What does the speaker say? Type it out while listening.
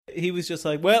He was just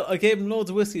like, well, I gave him loads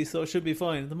of whiskey, so it should be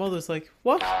fine. The mother's like,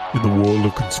 what? In the world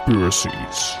of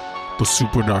conspiracies, the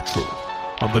supernatural,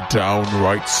 and the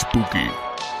downright spooky,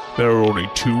 there are only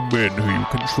two men who you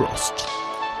can trust.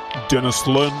 Dennis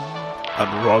Lynn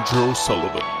and Roger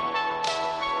O'Sullivan.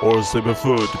 Or as they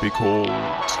prefer to be called,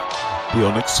 the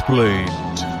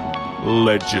Unexplained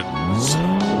Legends.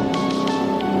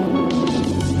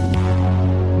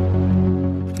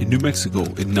 In New Mexico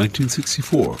in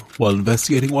 1964, while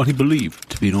investigating what he believed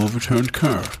to be an overturned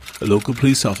car, a local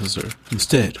police officer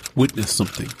instead witnessed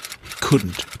something he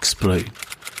couldn't explain.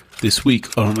 This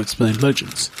week on Unexplained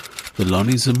Legends, the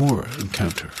Lonnie Zamora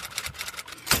encounter.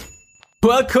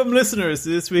 Welcome, listeners, to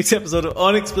this week's episode of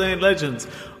Unexplained Legends.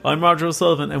 I'm Roger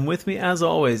O'Sullivan, and with me, as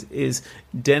always, is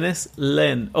Dennis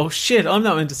Len. Oh shit, I'm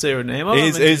not meant to say your name.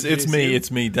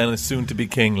 It's me, Dennis, soon to be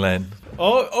King Len.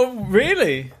 Oh,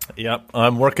 really? Yep,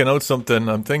 I'm working out something.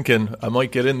 I'm thinking I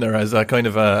might get in there as a kind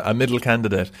of a middle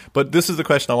candidate. But this is the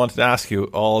question I wanted to ask you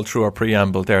all through our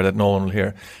preamble there that no one will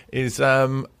hear. Is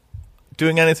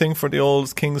doing anything for the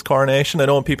old King's coronation? I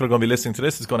know when people are going to be listening to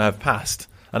this, it's going to have passed.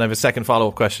 And I have a second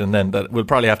follow-up question then that we'll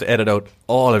probably have to edit out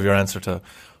all of your answer to.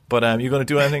 But you going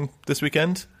to do anything this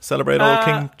weekend? Celebrate old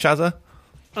King Chazza?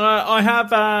 I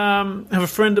have a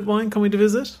friend of mine coming to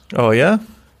visit. Oh, yeah?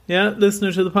 Yeah,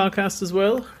 listener to the podcast as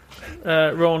well.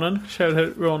 Ronan. Shout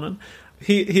out Ronan.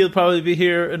 He'll probably be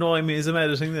here annoying me as I'm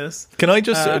editing this. Can I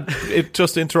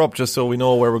just interrupt just so we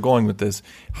know where we're going with this?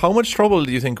 How much trouble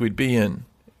do you think we'd be in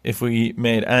if we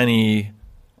made any,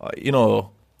 do you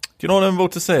know what I'm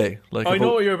about to say? Like I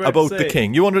know what you're about to say. The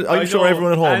king. I'm sure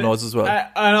everyone at home knows as well.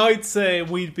 And I'd say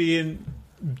we'd be in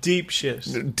deep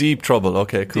shit. Deep trouble.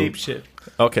 Okay, cool. Deep shit.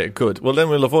 Okay, good. Well, then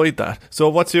we'll avoid that. So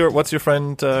what's your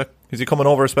friend, is he coming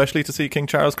over especially to see King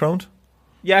Charles crowned?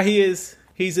 Yeah, he is.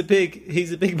 He's a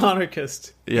big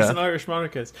monarchist. Yeah. He's an Irish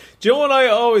monarchist. Do you know what I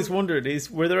always wondered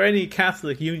is, were there any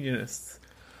Catholic Unionists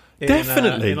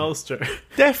in Ulster?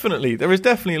 Definitely. There was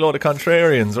definitely a lot of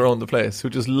contrarians around the place who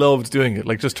just loved doing it,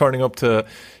 like just turning up to,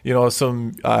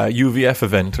 some UVF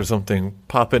event or something,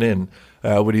 popping in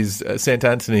with his St.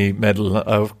 Anthony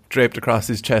medal draped across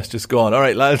his chest, just going, all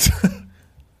right, lads.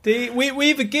 We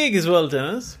have a gig as well,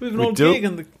 Dennis. We have an old gig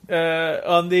an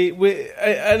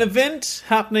event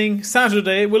happening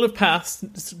Saturday. It will have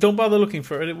passed. Don't bother looking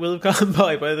for it. It will have gone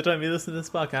by the time you listen to this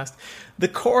podcast. The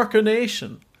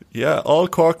Corkernation. Yeah, all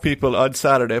Cork people on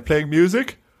Saturday playing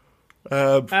music,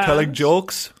 telling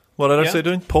jokes. What else are they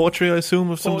doing? Poetry, I assume,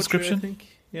 of some description. I think.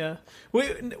 Yeah.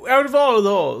 Out of all of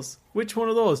those, which one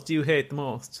of those do you hate the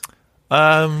most?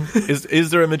 Is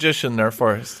there a magician there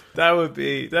first? That would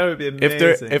be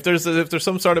amazing. If there's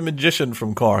some sort of magician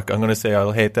from Cork, I'm going to say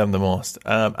I'll hate them the most.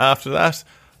 After that,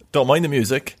 don't mind the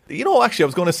music. Actually, I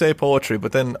was going to say poetry,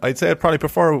 but then I'd say I'd probably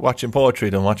prefer watching poetry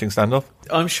than watching stand-up.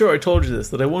 I'm sure I told you this,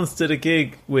 that I once did a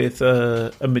gig with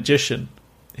a magician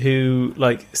who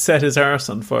set his arse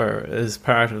on fire as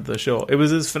part of the show. It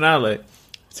was his finale.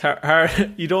 It's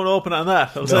hard. You don't open on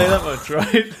that. I'll tell you that much,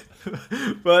 right?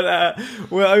 But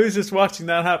I was just watching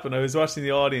that happen. I was watching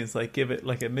the audience give it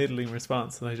a middling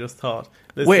response, and I just thought,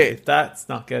 wait, that's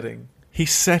not getting. He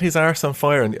set his arse on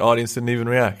fire, and the audience didn't even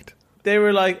react. They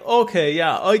were like, okay,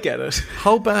 yeah, I get it.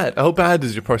 How bad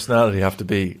does your personality have to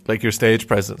be, like your stage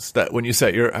presence, that when you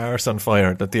set your arse on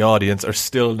fire, that the audience are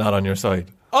still not on your side?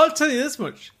 I'll tell you this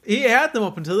much: he had them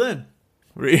up until then.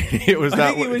 Really,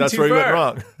 that's where he went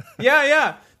wrong.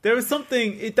 Yeah. There was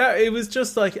something, it was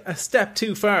just a step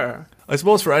too far. I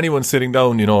suppose for anyone sitting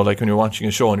down, like when you're watching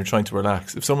a show and you're trying to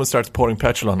relax, if someone starts pouring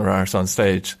petrol on their arse on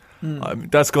stage,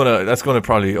 that's gonna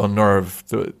probably unnerve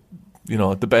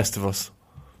the best of us.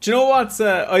 Do you know what's?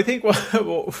 I think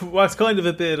what's kind of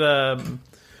a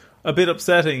bit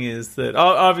upsetting is that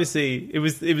obviously it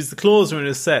was the closer in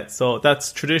his set, so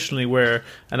that's traditionally where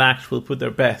an act will put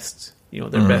their best,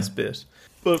 their best bit.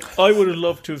 But I would have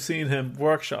loved to have seen him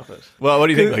workshop it. Well, what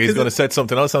do you think? He's going to set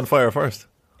something else on fire first?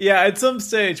 Yeah, at some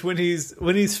stage when he's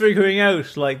figuring out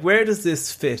where does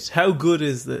this fit? How good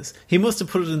is this? He must have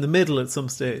put it in the middle at some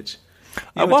stage.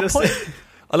 At what point?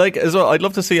 I like as well. I'd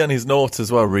love to see on his notes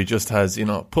as well, where he just has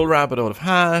pull rabbit out of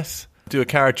hat, do a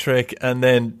card trick, and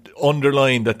then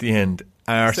underlined at the end,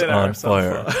 arse on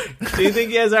fire. Do you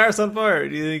think he has arse on fire?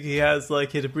 Do you think he has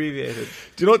it abbreviated?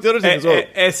 Do you know what the other thing as well?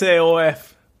 SAOF.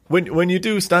 When you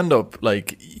do stand-up,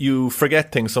 you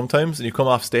forget things sometimes, and you come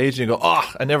off stage and you go,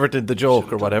 I never did the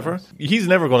joke or whatever. He's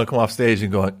never going to come off stage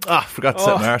and go, forgot to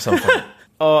set my arse on fire.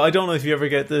 I don't know if you ever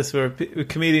get this, where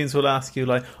comedians will ask you,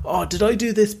 did I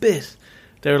do this bit?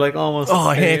 They're almost...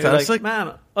 I hate that. It's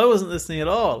man, I wasn't listening at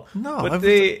all. No,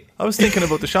 I was thinking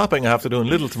about the shopping I have to do in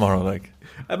Lidl tomorrow,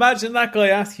 Imagine that guy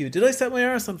ask you, "Did I set my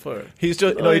arse on fire?" He's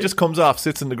just, he just comes off,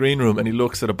 sits in the green room, and he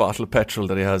looks at a bottle of petrol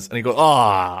that he has, and he goes,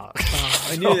 "Ah!"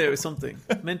 I knew there was something.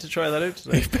 Meant to try that out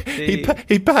today.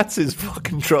 He pats his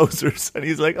fucking trousers, and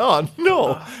he's like, "Oh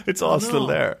no, it's all still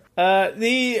there."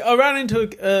 I ran into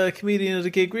a comedian at a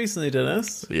gig recently,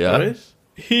 Dennis. Yeah. Right?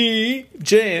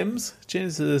 James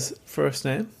is his first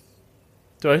name.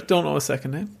 Right? Don't know his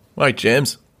second name. Right,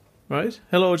 James. Right?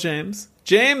 Hello, James.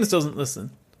 James doesn't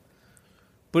listen,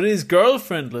 but his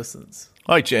girlfriend listens.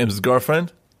 Hi, James's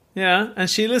girlfriend. Yeah, and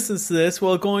she listens to this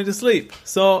while going to sleep.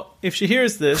 So if she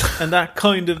hears this and that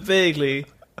kind of vaguely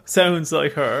sounds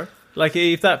like her, like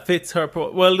if that fits her,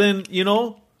 well then,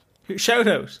 shout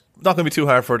out. Not going to be too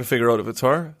hard for her to figure out if it's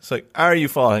her. It's like, are you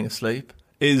falling asleep?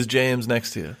 Is James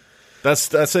next to you?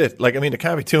 That's it. Like, I mean, there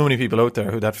can't be too many people out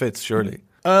there who that fits, surely.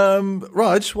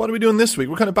 Raj, what are we doing this week?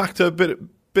 We're kind of back to a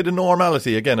bit of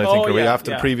normality again, I think, we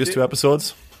after the previous two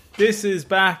episodes? This is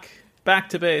back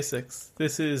to basics.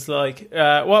 This is like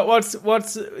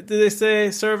what's do they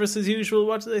say? Service as usual.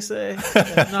 What do they say?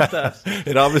 Not that.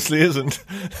 It obviously isn't.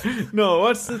 No,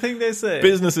 what's the thing they say?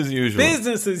 Business as usual.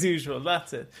 Business as usual.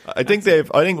 That's it. I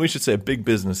think we should say big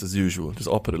business as usual. Just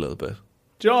up it a little bit.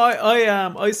 Do you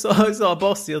know, I saw a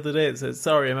bus the other day that said,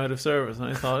 "Sorry, I'm out of service," and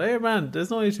I thought, "Hey man, there's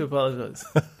no need to apologise."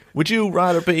 Would you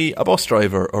rather be a bus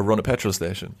driver or run a petrol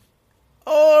station?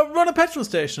 Oh, run a petrol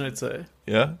station, I'd say.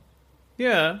 Yeah.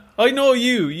 Yeah, I know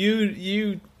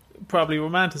you probably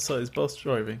romanticise bus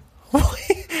driving.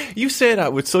 You say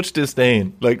that with such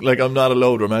disdain, like I'm not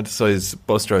allowed to romanticise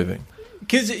bus driving.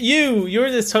 Because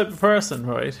you're this type of person,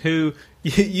 right, who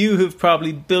you have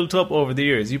probably built up over the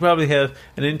years. You probably have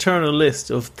an internal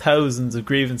list of thousands of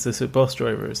grievances with bus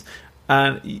drivers,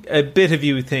 and a bit of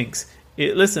you thinks,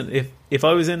 listen, if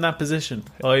I was in that position,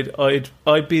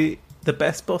 I'd be the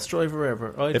best bus driver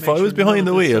ever. If I was behind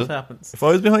the wheel,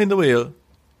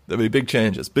 there'd be big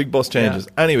changes, big bus changes.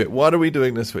 Yeah. Anyway, what are we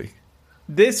doing this week?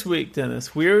 This week,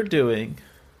 Dennis, we're doing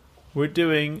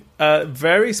a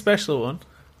very special one.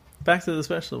 Back to the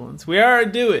special ones. We are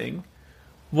doing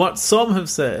what some have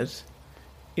said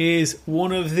is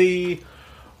one of the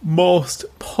most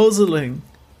puzzling,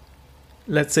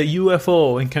 let's say,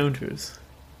 UFO encounters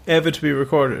ever to be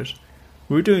recorded.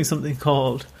 We're doing something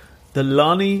called the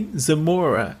Lonnie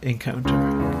Zamora encounter.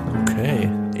 Okay.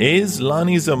 Is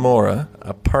Lonnie Zamora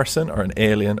a person or an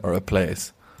alien or a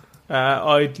place?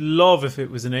 I'd love if it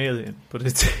was an alien, but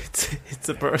it's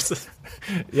a person.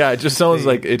 Yeah, it just sounds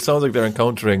like they're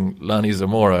encountering Lonnie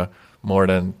Zamora more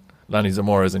than Lonnie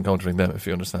Zamora is encountering them, if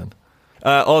you understand.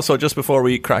 Also, just before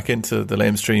we crack into the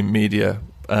lamestream media,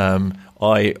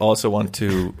 I also want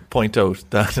to point out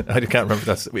that I can't remember if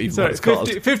that's even what it's called.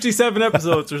 57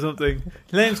 episodes or something.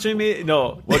 Lamestream media?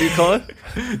 No. What do you call it?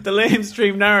 The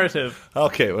lamestream narrative.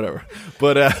 Okay, whatever.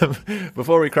 But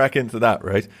before we crack into that,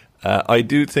 right, I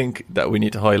do think that we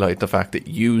need to highlight the fact that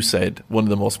you said one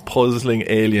of the most puzzling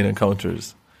alien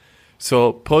encounters.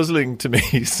 So puzzling to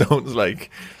me sounds like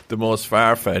the most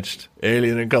far-fetched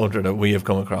alien encounter that we have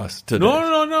come across today.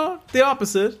 No. The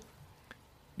opposite.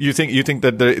 You think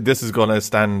that this is going to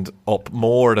stand up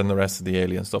more than the rest of the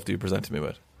alien stuff that you presented me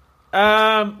with?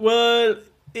 Well,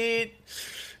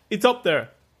 it's up there.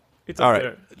 It's up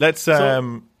there. Let's.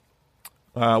 Where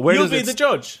you'll be the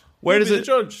judge. Where You'll does be it? The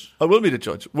judge. I will be the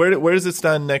judge. Where does it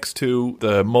stand next to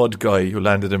the mud guy who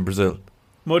landed in Brazil?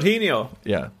 Mudinho.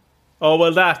 Yeah. Oh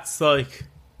well, that's A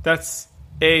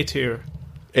tier.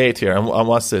 A tier, and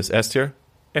what's this? S tier.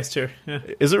 S tier. Yeah.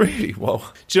 Is it really? Wow.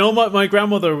 Do you know my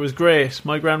grandmother was great?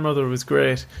 My grandmother was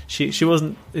great. She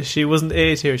wasn't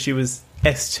A tier. She was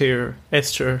S tier.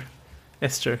 Esther.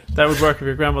 That would work if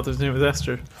your grandmother's name was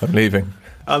Esther. I'm leaving.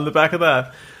 On the back of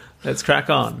that, let's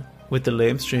crack on with the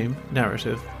lamestream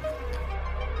narrative.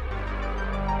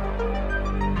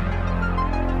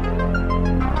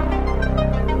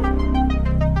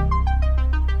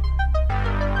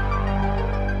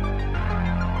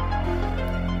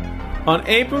 On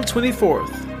April 24th,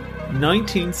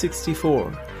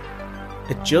 1964,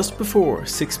 at just before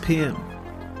 6 p.m,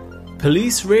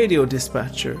 police radio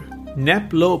dispatcher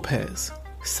Nep Lopez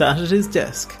sat at his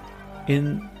desk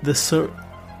in the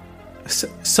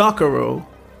Socorro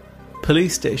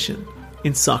police station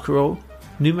in Socorro,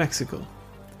 New Mexico.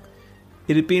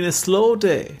 It had been a slow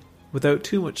day without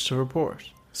too much to report.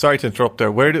 Sorry to interrupt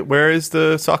there. Where is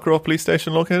the Socorro police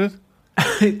station located?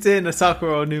 It's in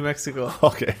Socorro, New Mexico.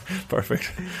 Okay,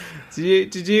 perfect.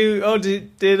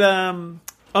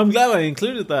 I'm glad I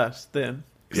included that then.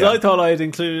 Because I thought I had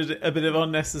included a bit of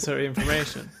unnecessary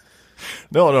information.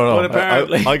 No. But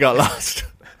apparently, I got lost.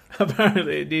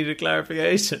 Apparently it needed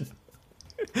clarification.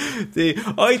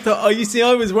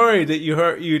 I was worried that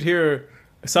you'd hear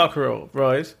Sakura,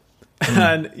 right?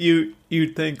 And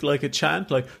you'd think like a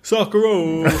chant, like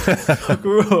Sakura,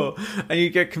 Sakura, and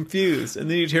you'd get confused, and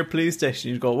then you'd hear police station,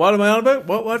 you'd go, "What am I on about?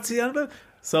 What's he on about?"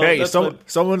 So Hey,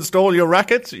 someone stole your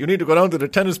rackets. You need to go down to the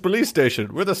tennis police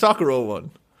station. We're the Sakura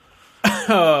one.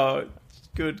 Oh,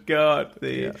 good God!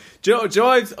 Joe,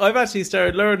 I've actually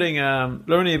started learning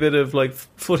a bit of like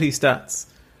footy stats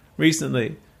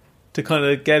recently to kind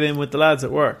of get in with the lads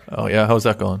at work. Oh yeah, how's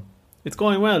that going? It's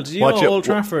going well. Did you know Old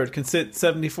Trafford can sit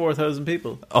 74,000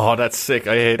 people? Oh, that's sick.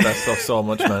 I hate that stuff so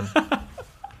much, man.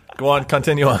 Go on,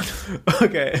 continue on.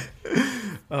 Okay.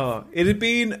 It had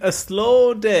been a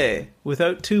slow day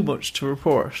without too much to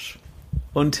report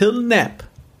until Nep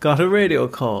got a radio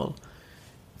call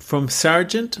from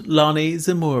Sergeant Lonnie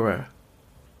Zamora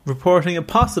reporting a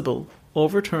possible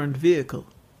overturned vehicle,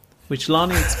 which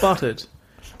Lonnie had spotted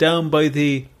down by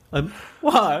the...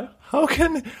 what? How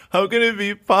can it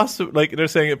be possible? Like they're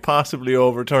saying it possibly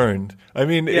overturned. I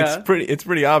mean, it's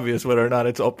pretty obvious whether or not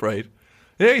it's upright.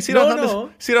 Yeah, you see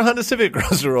that Honda Civic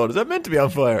across the road? Is that meant to be on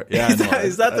fire? Yeah,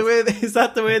 is that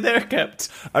the way they're kept?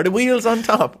 Are the wheels on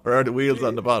top or are the wheels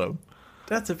on the bottom?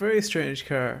 That's a very strange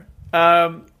car.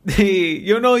 You'll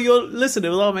listen. It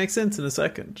will all make sense in a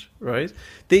second, right?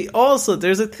 There's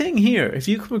a thing here. If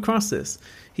you come across this,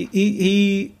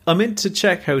 I meant to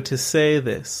check how to say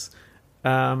this.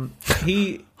 Honda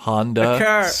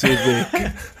Civic,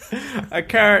 the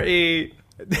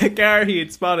car he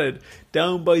had spotted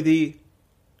down by the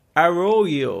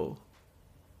Arroyo.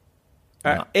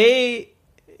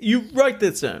 You write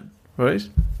this down, right?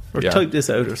 Or type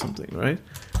this out or something, right?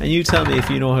 And you tell me if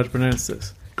you know how to pronounce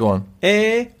this. Go on.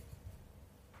 A-R-R-O-Y-O.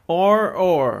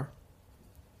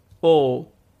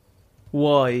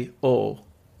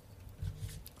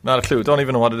 Not a clue. Don't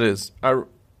even know what it is.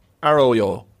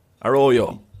 Arroyo.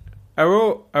 Arroyo.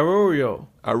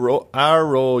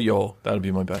 That'll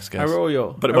be my best guess.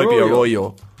 Arroyo. But it might be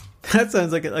Arroyo. That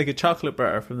sounds like a chocolate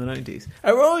bar from the 90s.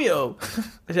 Arroyo.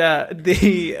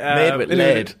 Made with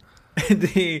lead.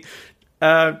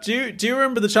 Do you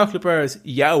remember the chocolate bars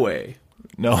Yahweh?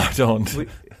 No, I don't.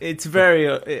 It's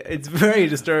very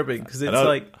disturbing because it's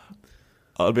like...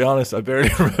 I'll be honest, I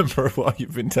barely remember what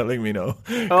you've been telling me now.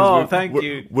 Oh, thank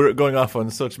you. We're going off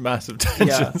on such massive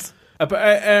tangents.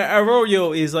 Yeah.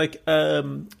 Arroyo is like a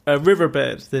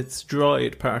riverbed that's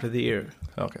dried part of the year.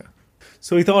 Okay.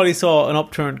 So he thought he saw an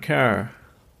upturned car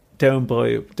down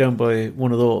by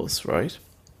one of those, right?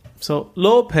 So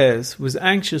Lopez was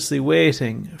anxiously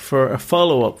waiting for a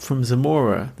follow-up from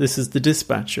Zamora. This is the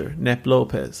dispatcher, Nep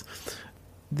Lopez.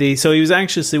 So he was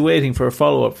anxiously waiting for a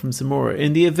follow-up from Zamora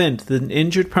in the event that an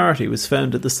injured party was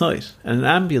found at the site and an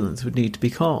ambulance would need to be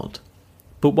called.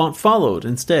 But what followed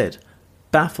instead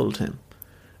baffled him,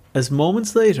 as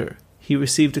moments later he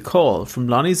received a call from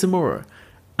Lonnie Zamora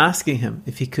asking him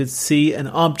if he could see an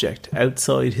object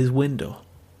outside his window.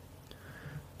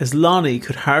 As Lonnie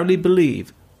could hardly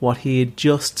believe what he had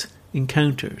just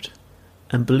encountered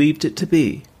and believed it to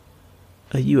be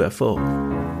a UFO.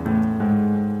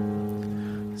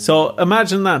 So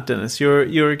imagine that, Dennis.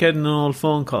 You're getting an old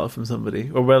phone call from somebody,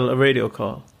 or a radio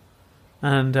call,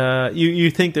 and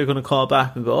you think they're going to call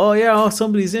back and go,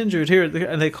 somebody's injured here,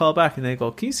 and they call back and they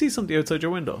go, can you see something outside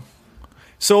your window?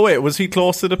 So wait, was he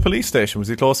close to the police station? Was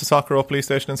he close to Sakura police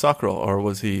station in Sakura, or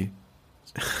was he?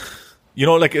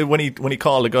 Like when he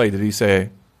called the guy, did he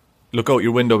say, "Look out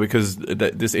your window because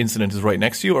this incident is right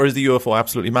next to you," or is the UFO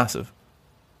absolutely massive?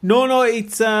 No,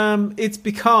 it's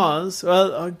because,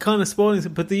 well, I'm kind of spoiling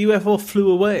it, but the UFO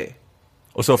flew away.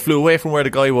 Oh, so it flew away from where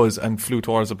the guy was and flew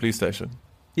towards the police station.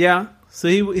 Yeah, so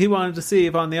he wanted to see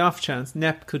if on the off chance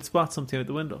Nep could spot something out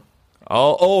the window.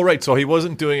 Oh, right. So he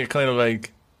wasn't doing it kind of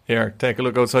like, here, take a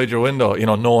look outside your window,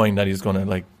 knowing that he's going to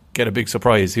like get a big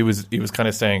surprise. He was kind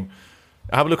of saying,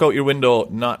 have a look out your window,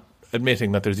 not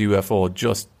admitting that there's a UFO,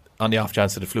 just on the off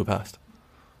chance that it flew past.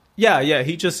 Yeah.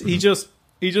 He just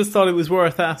thought it was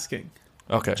worth asking.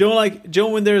 Okay. Joe,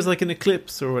 when there's like an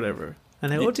eclipse or whatever,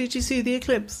 and did you see the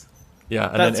eclipse? Yeah,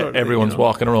 and then everyone's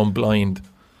walking around blind.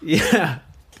 Yeah.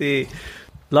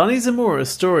 Lonnie Zamora's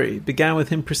story began with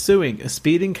him pursuing a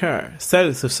speeding car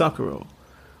south of Sakura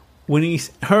when he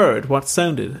heard what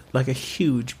sounded like a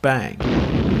huge bang.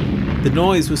 The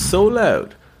noise was so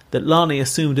loud that Lonnie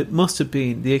assumed it must have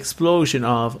been the explosion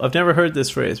of, I've never heard this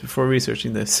phrase before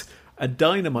researching this, a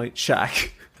dynamite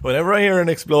shack. Whenever I hear an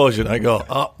explosion, I go,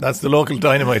 oh, that's the local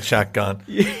dynamite shack gone.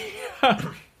 Yeah.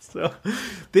 So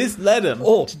this led him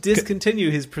to discontinue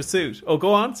his pursuit. Oh,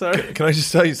 go on, sorry. Can I just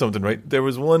tell you something, right? There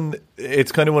was one,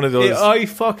 it's kind of one of those... I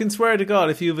fucking swear to God,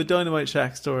 if you have a dynamite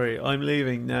shack story, I'm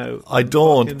leaving now. I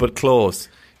don't, but close.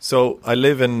 So I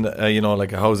live in,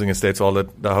 like a housing estate, so all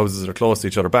the houses are close to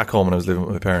each other. Back home when I was living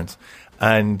with my parents.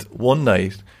 And one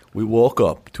night, we woke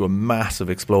up to a massive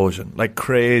explosion, like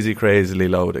crazily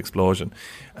loud explosion.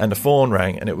 And the phone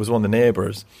rang, and it was one of the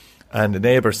neighbours. And the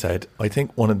neighbour said, I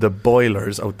think one of the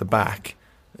boilers out the back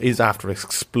is after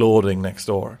exploding next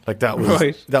door. Like that was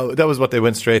right. that was what they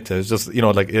went straight to. It's just,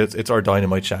 like it's our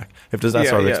dynamite shack. If there's that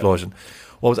sort of explosion.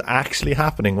 What was actually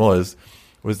happening was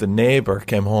the neighbour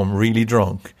came home really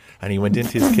drunk, and he went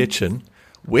into his kitchen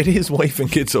with his wife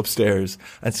and kids upstairs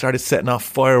and started setting off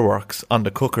fireworks on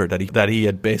the cooker that he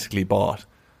had basically bought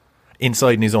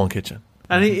inside in his own kitchen.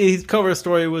 And his cover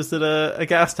story was that a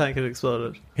gas tank had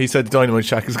exploded. He said the dynamite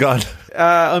shack is gone.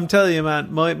 I'm telling you,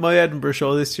 man, my Edinburgh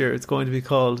show this year, it's going to be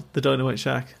called The Dynamite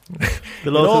Shack.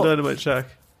 The local Dynamite Shack.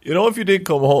 If you did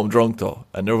come home drunk, though,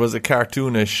 and there was a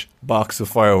cartoonish box of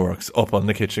fireworks up on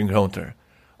the kitchen counter,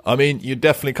 I mean, you'd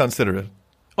definitely consider it.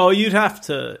 Oh, you'd have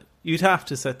to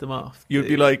set them off.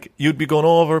 You'd be going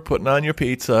over, putting on your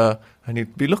pizza, and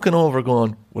you'd be looking over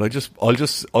going, well, I'll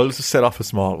just set off a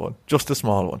small one, just a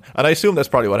small one. And I assume that's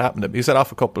probably what happened to him. He set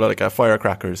off a couple of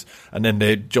firecrackers, and then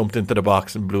they jumped into the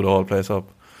box and blew the whole place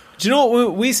up. Do you know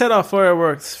what? We set off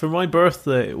fireworks for my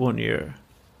birthday one year.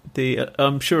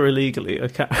 I'm sure illegally. I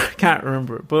can't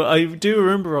remember, but I do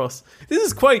remember us. This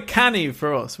is quite canny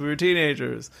for us. We were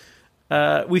teenagers.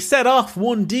 We set off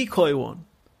one decoy one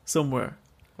somewhere.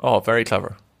 Oh, very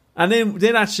clever. And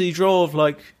then actually drove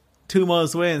like 2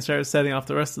 miles away and started setting off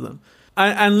the rest of them.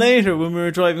 And later, when we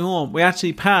were driving home, we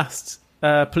actually passed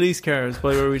police cars by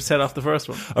where we'd set off the first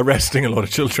one. Arresting a lot of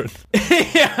children.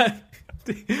 Yeah.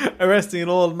 Arresting an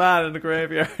old man in a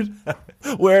graveyard.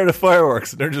 Where are the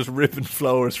fireworks? And they're just ripping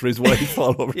flowers for his wife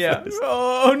all over the place.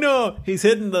 Oh no, he's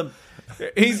hidden them.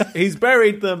 He's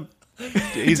buried them.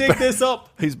 Dig this up.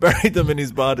 He's buried them in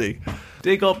his body.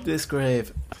 Dig up this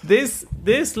grave. This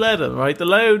led him, right? The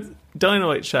loud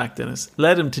dynamite shack, Dennis,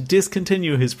 led him to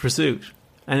discontinue his pursuit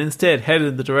and instead head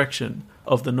in the direction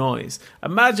of the noise.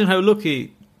 Imagine how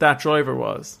lucky that driver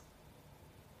was.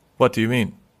 What do you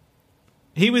mean?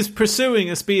 He was pursuing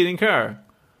a speeding car.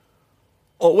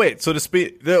 Oh, wait. So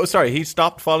he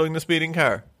stopped following the speeding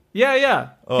car?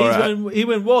 Yeah. Right. He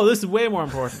went, whoa, this is way more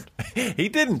important. He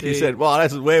didn't. He said, wow,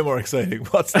 this is way more exciting.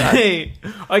 What's that? Hey,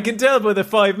 I can tell by the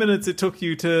 5 minutes it took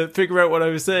you to figure out what I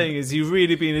was saying is you've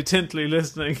really been intently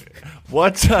listening.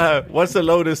 What's the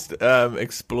loudest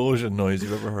explosion noise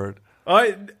you've ever heard?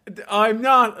 I'm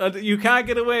not. You can't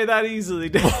get away that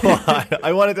easily.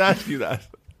 I wanted to ask you that.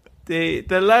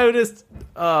 The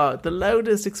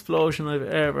loudest explosion I've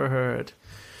ever heard.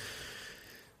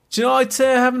 Do you know, I'd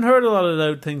say I haven't heard a lot of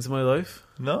loud things in my life.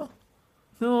 No?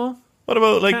 What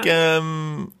about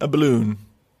a balloon?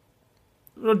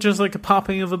 Or just like a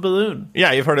popping of a balloon.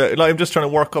 Yeah, you've heard it. Like, I'm just trying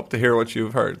to work up to hear what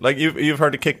you've heard. Like you've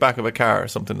heard the kickback of a car or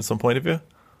something at some point, have you?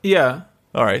 Yeah.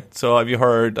 All right. So have you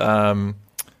heard? Did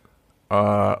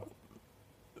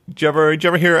you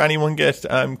ever hear anyone get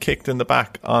kicked in the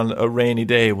back on a rainy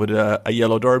day with a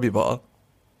yellow derby ball?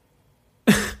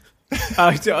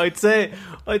 I'd say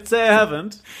I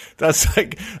haven't. That's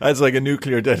like a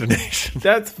nuclear detonation.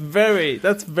 That's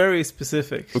very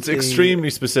specific. It's extremely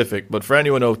specific, but for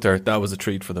anyone out there, that was a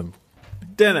treat for them.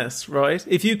 Dennis, right?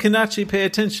 If you can actually pay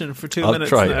attention for 2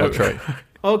 minutes now. I'll try.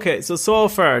 Okay, so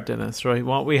far, Dennis, right,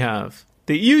 what we have.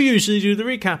 That you usually do the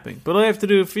recapping, but I have to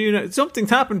do it for you now.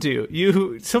 Something's happened to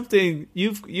you.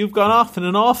 You've gone off in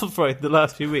an awful fright the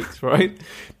last few weeks, right?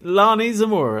 Lonnie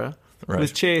Zamora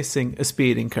was chasing a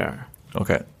speeding car.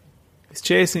 Okay. He's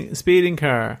chasing a speeding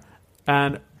car,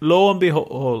 and lo and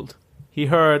behold, he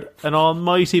heard an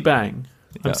almighty bang.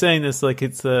 I'm saying this like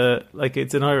it's an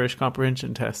Irish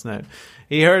comprehension test now.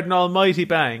 He heard an almighty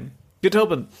bang. Good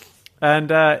open. And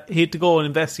he had to go and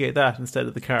investigate that instead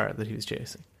of the car that he was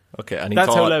chasing. Okay, and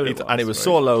how loud it was. And it was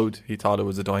so loud, he thought it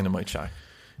was a dynamite shack.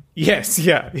 Yes,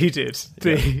 yeah, he did.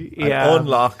 An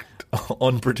unlocked,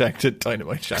 unprotected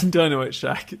dynamite shack. Dynamite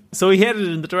shack. So he headed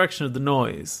in the direction of the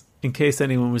noise in case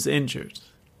anyone was injured.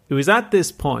 It was at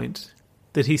this point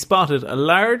that he spotted a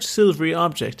large silvery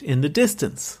object in the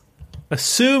distance.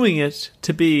 Assuming it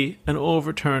to be an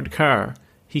overturned car,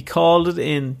 he called it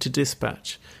in to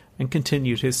dispatch and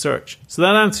continued his search. So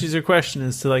that answers your question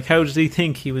as to like how did he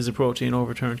think he was approaching an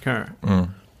overturned car?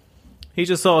 He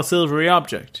just saw a silvery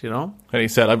object, you know? And he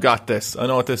said, I've got this. I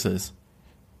know what this is.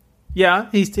 Yeah,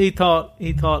 he thought,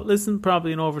 listen,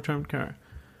 probably an overturned car.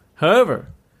 However,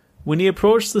 when he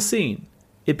approached the scene,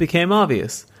 it became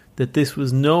obvious that this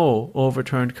was no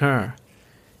overturned car.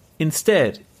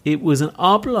 Instead, it was an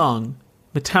oblong,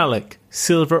 metallic,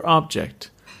 silver object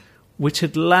which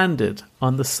had landed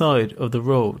on the side of the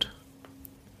road.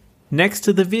 Next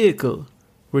to the vehicle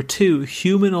were two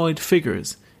humanoid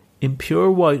figures in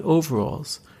pure white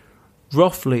overalls,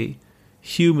 roughly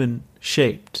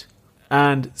human-shaped.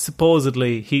 And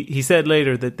supposedly, he said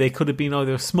later that they could have been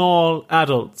either small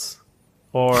adults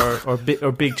or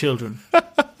big children.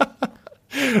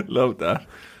 Love that.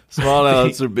 Small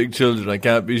adults or big children, I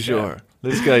can't be sure. Yeah.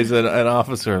 This guy's an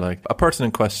officer. Like a person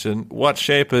in question, what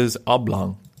shape is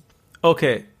oblong?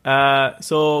 Okay,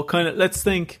 so kind of let's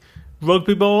think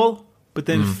rugby ball, but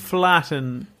then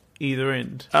flatten either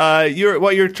end.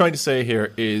 What you're trying to say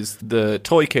here is the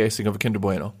toy casing of a Kinder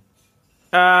Bueno.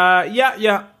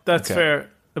 Yeah, that's fair.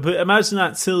 But imagine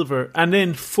that silver, and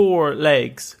then 4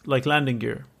 legs like landing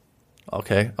gear.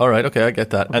 Okay, all right, okay, I get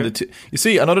that. Okay. And you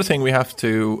see, another thing we have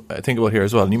to think about here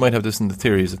as well, and you might have this in the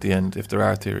theories at the end, if there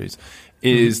are theories,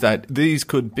 is that these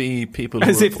could be people...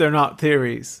 As if they're not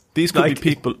theories. These could be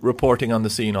people reporting on the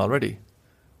scene already.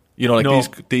 You know,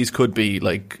 like these could be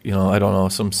like, you know, I don't know,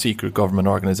 some secret government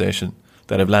organisation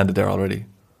that have landed there already.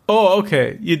 Oh,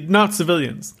 okay. Not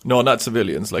civilians. No, not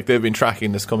civilians. Like, they've been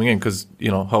tracking this coming in because, you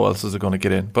know, how else is it going to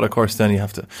get in? But, of course, then you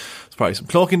have to... There's probably some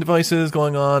cloaking devices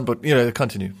going on, but, you know,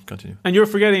 continue. And you're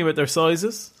forgetting about their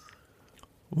sizes?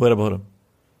 What about them?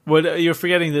 Well, you're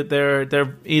forgetting that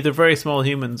they're either very small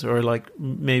humans or, like,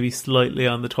 maybe slightly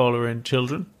on the taller end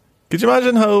children. Could you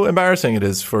imagine how embarrassing it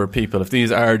is for people if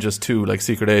these are just 2, like,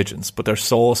 secret agents, but they're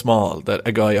so small that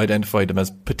a guy identified them as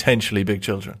potentially big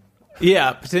children?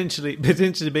 Yeah, potentially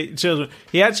big children.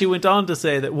 He actually went on to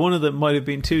say that one of them might have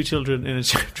been 2 children in a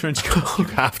trench coat. You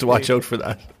have to watch out for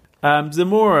that.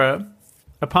 Zamora,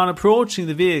 upon approaching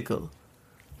the vehicle,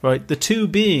 right, the 2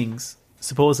 beings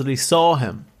supposedly saw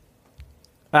him,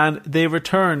 and they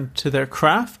returned to their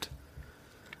craft.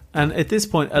 And at this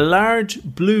point, a large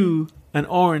blue and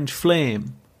orange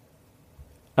flame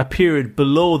appeared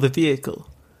below the vehicle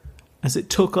as it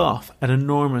took off at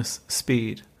enormous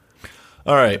speed.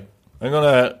 All right. I'm going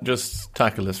to just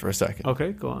tackle this for a second.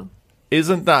 Okay, go on.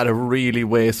 Isn't that a really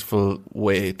wasteful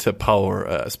way to power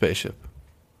a spaceship?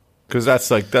 Because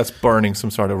that's burning some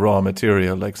sort of raw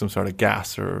material, like some sort of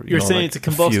gas or... You're saying like it's a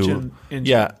combustion engine.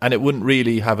 Yeah, and it wouldn't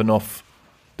really have enough...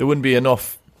 There wouldn't be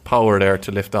enough power there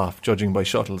to lift off, judging by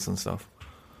shuttles and stuff.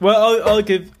 Well, I'll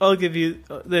give you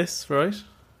this, right?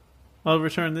 I'll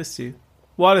return this to you.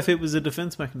 What if it was a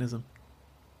defense mechanism?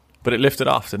 But it lifted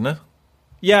off, didn't it?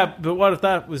 Yeah, but what if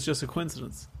that was just a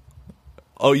coincidence?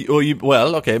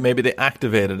 Well, okay, maybe they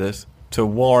activated it to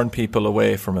warn people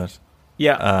away from it.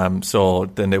 Yeah. So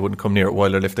then they wouldn't come near it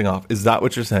while they're lifting off. Is that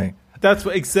what you're saying? That's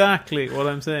exactly what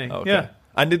I'm saying. Okay. Yeah.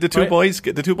 And did the two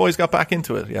boys got back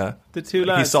into it? Yeah. The 2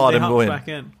 lads. He saw them go in. Back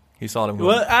in. He saw them go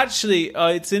Well, in. actually,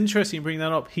 it's interesting you bring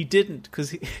that up. He didn't,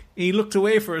 because he looked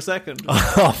away for a second.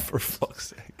 Oh, for fuck's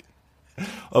sake.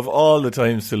 Of all the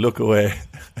times to look away,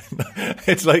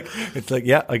 it's like,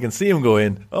 yeah, I can see him go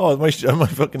in. Oh, my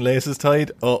fucking lace is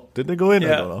tied. Oh, did they go in?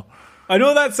 Yeah. I don't know. I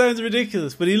know that sounds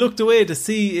ridiculous, but he looked away to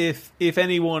see if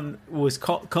anyone was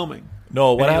coming.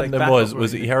 No, what happened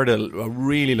was he heard a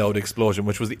really loud explosion,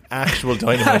 which was the actual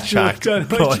dynamite shack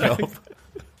blowing up.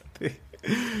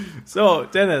 So,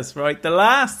 Dennis, right, the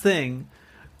last thing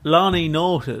Lonnie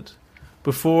noted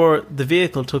before the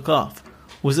vehicle took off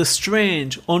was a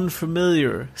strange,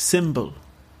 unfamiliar symbol,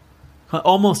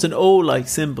 almost an O-like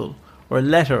symbol or a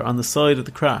letter on the side of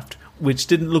the craft, which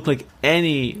didn't look like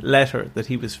any letter that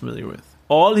he was familiar with.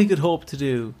 All he could hope to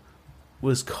do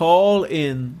was call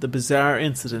in the bizarre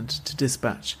incident to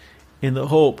dispatch in the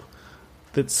hope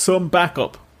that some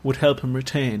backup would help him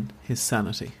retain his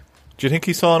sanity. Do you think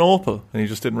he saw an Opel and he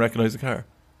just didn't recognise the car?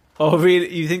 Oh,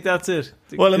 really? You think that's it?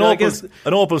 Well, an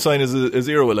Opel sign is a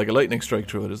zero with like a lightning strike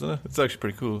through it, isn't it? It's actually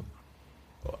pretty cool.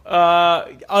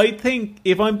 I think,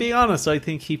 if I'm being honest, I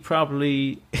think he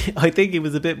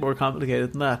was a bit more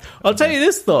complicated than that. I'll tell you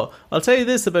this, though. I'll tell you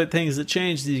this about things that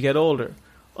change as you get older.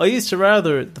 I used to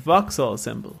rather the Vauxhall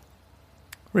symbol.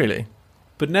 Really?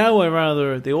 But now I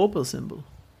rather the Opel symbol.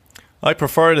 I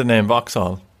prefer the name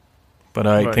Vauxhall, but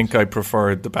I think I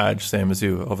preferred the badge, same as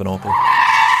you, of an Opel.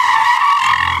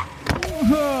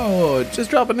 Oh,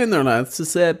 just dropping in there, lads, to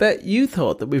say I bet you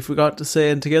thought that we forgot to say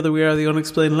and together we are the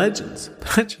unexplained legends.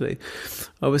 But actually,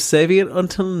 I was saving it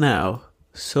until now.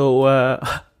 So,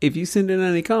 if you send in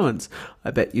any comments,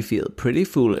 I bet you feel pretty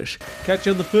foolish. Catch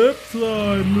you on the flip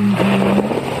side.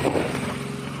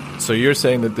 So you're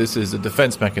saying that this is a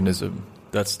defense mechanism?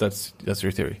 That's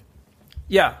your theory?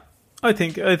 Yeah, I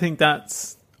think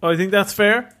that's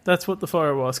fair. That's what the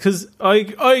fire was. Because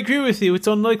I agree with you. It's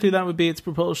unlikely that would be its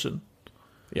propulsion.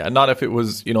 Yeah, not if it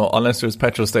was, unless there's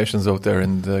petrol stations out there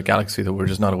in the galaxy that we're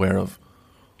just not aware of.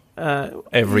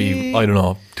 Every,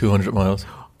 200 miles.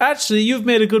 Actually, you've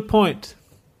made a good point.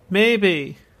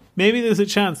 Maybe maybe there's a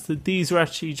chance that these are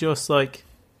actually just like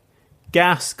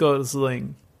gas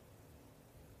guzzling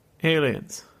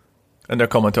aliens. And they're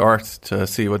coming to Earth to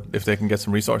see if they can get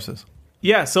some resources.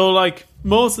 Yeah, so like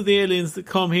most of the aliens that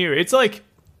come here, it's like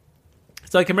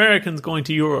Americans going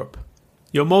to Europe.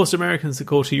 You know, most Americans that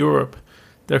go to Europe,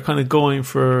 they're kind of going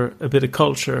for a bit of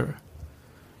culture,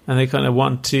 and they kind of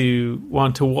want to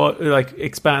like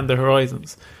expand their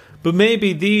horizons. But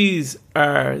maybe these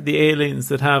are the aliens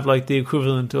that have like the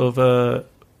equivalent of a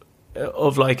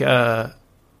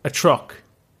truck.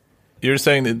 You're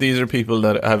saying that these are people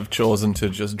that have chosen to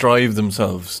just drive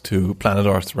themselves to planet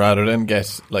Earth rather than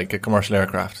get like a commercial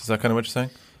aircraft. Is that kind of what you're saying?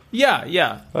 Yeah,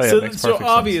 yeah. Oh, yeah, makes so perfect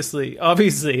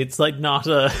obviously, it's like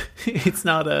it's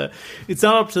not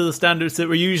up to the standards that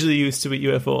we're usually used to with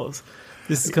UFOs.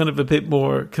 This is kind of a bit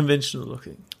more conventional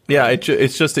looking. Yeah,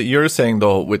 it's just that you're saying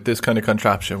though, with this kind of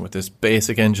contraption, with this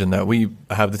basic engine that we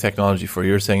have the technology for,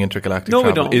 you're saying intergalactic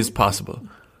travel is possible.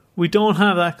 We don't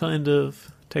have that kind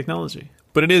of technology.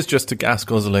 But it is just a gas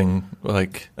guzzling,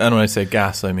 like, and when I say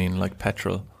gas, I mean like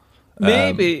petrol.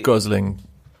 Maybe guzzling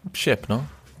ship, no?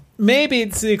 Maybe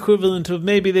it's the equivalent of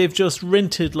maybe they've just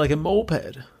rented like a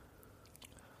moped.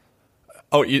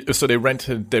 Oh, so they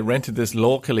rented this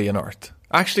locally on Earth.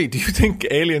 Actually, do you think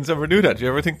aliens ever do that? Do you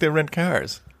ever think they rent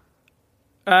cars?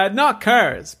 Not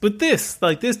cars, but this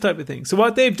type of thing. So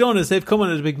what they've done is they've come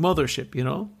on a big mothership, you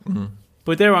know,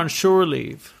 but they're on shore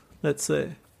leave, let's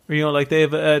say. Or, you know, like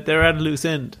they're at a loose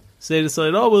end, so they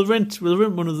decide, we'll rent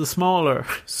one of the smaller.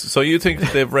 So you think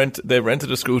that they've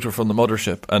rented a scooter from the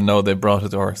mothership and now they brought it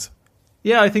to Earth?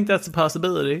 Yeah, I think that's a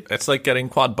possibility. It's like getting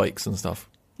quad bikes and stuff.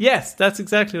 Yes, that's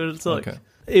exactly what it's like. Okay.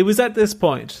 It was at this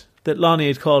point that Lonnie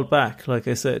had called back, like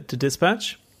I said, to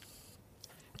dispatch,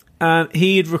 and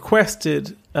he had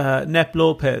requested Nep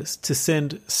Lopez to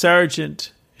send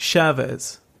Sergeant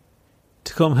Chavez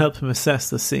to come help him assess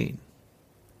the scene.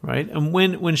 Right, and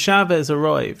when Chavez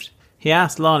arrived, he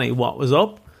asked Lonnie what was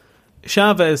up.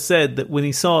 Chavez said that when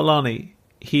he saw Lonnie,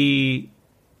 he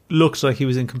looked like he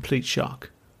was in complete shock,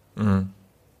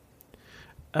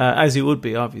 as he would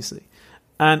be, obviously.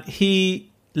 And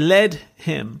he led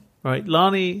him, right?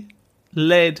 Lonnie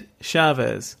led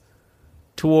Chavez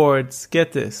towards,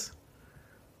 get this,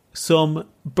 some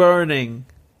burning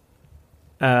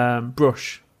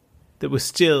brush that was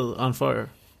still on fire.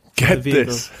 Get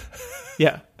this.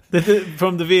 Yeah.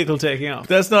 From the vehicle taking off.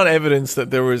 That's not evidence that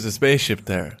there was a spaceship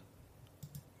there.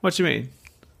 What do you mean?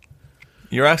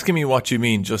 You're asking me what you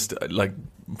mean, just like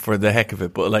for the heck of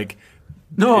it, but like,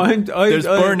 no, there's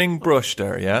burning brush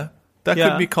there, yeah? That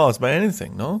could be caused by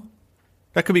anything, no?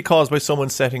 That could be caused by someone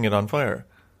setting it on fire.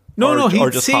 No, or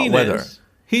he'd just seen hot weather. it.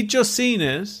 He'd just seen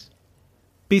it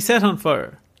be set on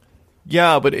fire.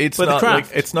 Yeah, but it's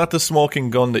not the smoking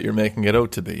gun that you're making it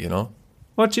out to be, you know?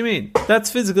 What do you mean? That's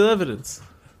physical evidence.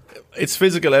 It's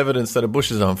physical evidence that a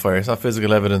bush is on fire. It's not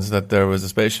physical evidence that there was a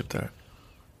spaceship there.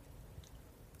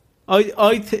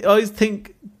 I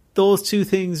think those two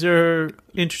things are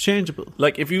interchangeable.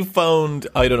 Like if you found,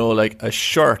 I don't know, like a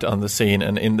shirt on the scene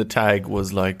and in the tag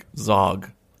was like Zog,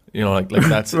 you know, like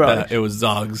that's right. It was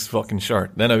Zog's fucking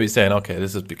shirt. Then I'd be saying, okay,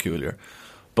 this is peculiar.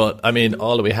 But I mean,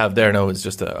 all that we have there now is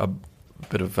just a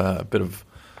bit of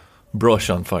brush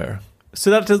on fire. So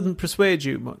that doesn't persuade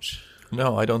you much.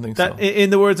 No, I don't think that, so. In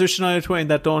the words of Shania Twain,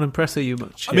 that don't impress you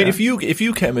much. I mean, if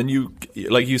you came and you,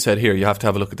 like you said here, you have to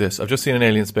have a look at this. I've just seen an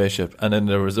alien spaceship and then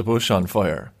there was a bush on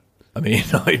fire. I mean,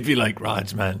 I'd be like,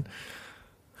 Raj, man,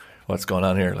 what's going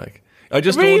on here? Like, I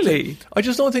just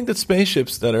don't think that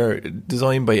spaceships that are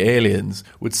designed by aliens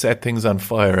would set things on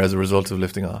fire as a result of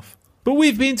lifting off. But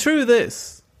we've been through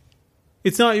this.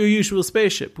 It's not your usual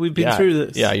spaceship. We've been through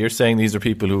this. Yeah, you're saying these are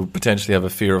people who potentially have a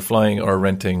fear of flying or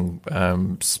renting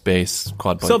space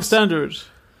quad bikes. Substandard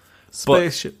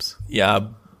spaceships.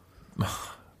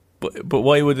 But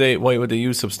why would they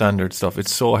use substandard stuff?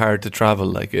 It's so hard to travel.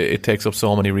 Like it takes up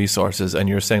so many resources, and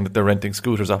you're saying that they're renting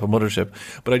scooters off a mothership.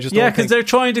 But I just don't because they're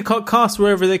trying to cut costs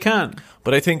wherever they can.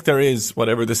 But I think there is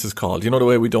whatever this is called. You know the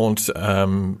way we don't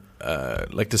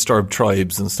like disturb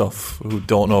tribes and stuff who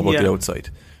don't know about the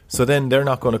outside. So then they're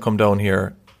not going to come down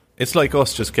here. It's like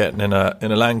us just getting in a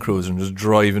Land Cruiser and just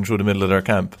driving through the middle of their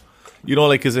camp. You know,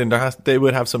 like as in they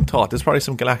would have some thought. There's probably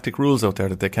some galactic rules out there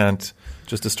that they can't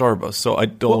just disturb us. So I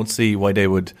don't see why they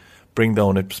would bring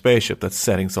down a spaceship that's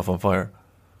setting stuff on fire.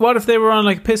 What if they were on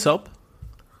like a piss up?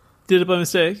 Did it by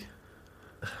mistake?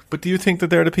 But do you think that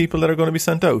they're the people that are going to be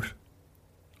sent out?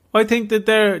 I think that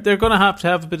they're going to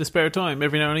have a bit of spare time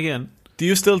every now and again. Do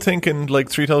you still think in like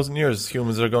 3,000 years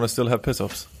humans are going to still have piss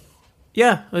ups?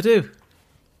 Yeah, I do.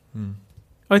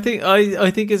 I think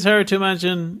it's hard to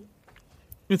imagine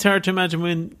It's hard to imagine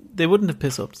when they wouldn't have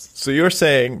piss-ups. So you're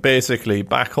saying, basically,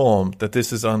 back home, that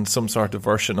this is on some sort of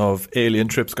version of Alien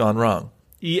Trips Gone Wrong?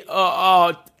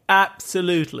 Yeah,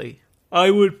 absolutely.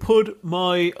 I would put do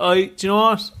you know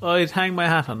what? I'd hang my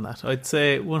hat on that. I'd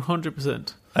say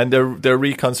 100%. And they're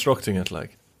reconstructing it,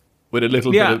 like, with a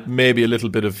little bit of, maybe a little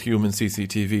bit of human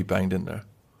CCTV banged in there.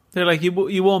 They're like,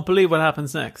 you won't believe what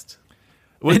happens next.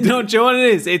 Well, no, do you know what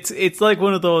it is? It's like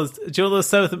one of those, do you know those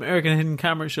South American hidden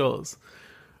camera shows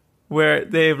where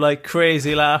they have like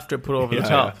crazy laughter put over the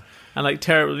top and like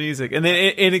terrible music, and then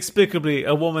inexplicably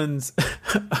a woman's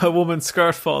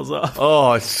skirt falls off.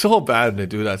 Oh, it's so bad when they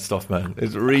do that stuff, man.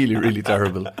 It's really, really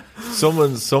terrible.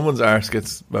 Someone's arse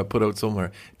gets put out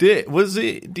somewhere. Do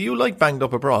you like Banged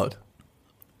Up Abroad?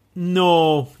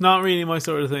 No, not really my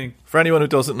sort of thing. For anyone who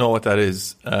doesn't know what that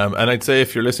is, and I'd say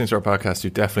if you're listening to our podcast, you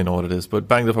definitely know what it is, but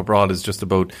Banged Up Abroad is just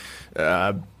about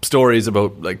stories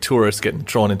about like tourists getting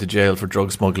thrown into jail for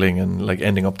drug smuggling and like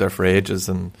ending up there for ages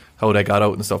and how they got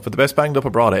out and stuff. But the best Banged Up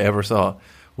Abroad I ever saw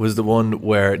was the one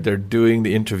where they're doing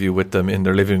the interview with them in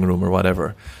their living room or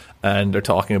whatever, and they're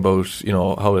talking about, you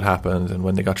know, how it happened and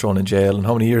when they got thrown in jail and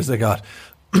how many years they got.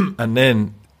 And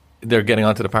then they're getting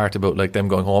onto the part about like them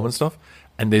going home and stuff.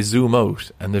 And they zoom out,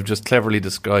 and they've just cleverly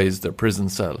disguised their prison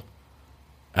cell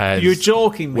as You're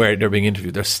joking me. where they're being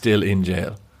interviewed. They're still in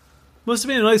jail. Must have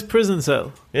been a nice prison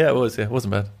cell. Yeah, it was. Yeah, it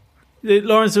wasn't bad.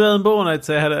 Lawrence Llewellyn Bowen, I'd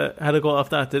say, had a go off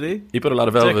that, did he? He put a lot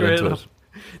of velvet into it.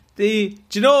 Do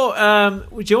you know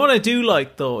what I do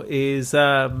like though is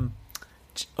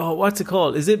what's it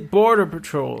called? Is it Border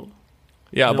Patrol?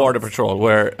 Yeah, Border Patrol,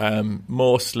 where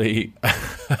mostly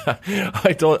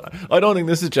I don't think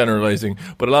this is generalizing,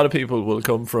 but a lot of people will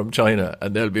come from China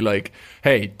and they'll be like,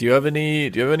 "Hey, do you have any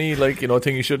like, you know,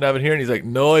 thing you shouldn't have in here?" And he's like,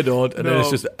 "No, I don't." And then it's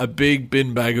just a big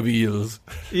bin bag of eels.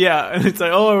 Yeah, and it's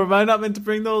like, "Oh, am I not meant to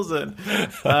bring those in?"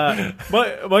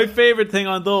 My favorite thing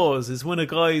on those is when a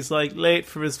guy's like late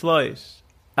for his flight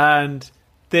and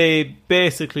they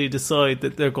basically decide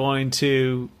that they're going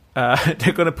to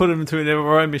put him through an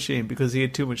MRI machine because he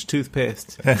had too much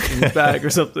toothpaste in his bag or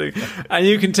something, and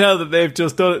you can tell that they've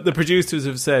just done it. The producers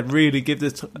have said, "Really, give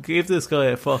this guy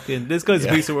a fucking. This guy's a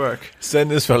piece of work.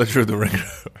 Send this fella through the ringer."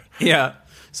 Yeah.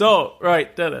 So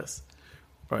right, Dennis.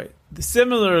 Right.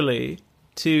 Similarly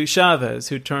to Chavez,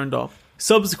 who turned up,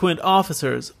 subsequent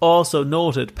officers also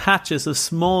noted patches of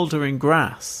smouldering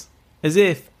grass, as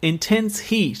if intense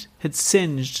heat had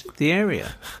singed the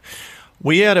area.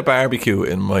 We had a barbecue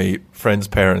in my friend's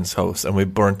parents' house and we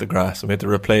burnt the grass and we had to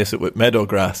replace it with meadow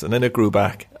grass, and then it grew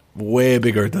back way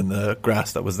bigger than the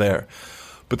grass that was there.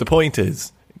 But the point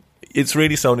is, it's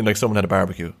really sounding like someone had a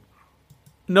barbecue.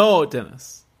 No,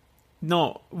 Dennis.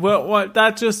 No. Well,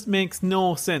 that just makes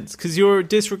no sense because you're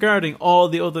disregarding all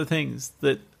the other things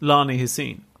that Lonnie has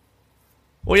seen.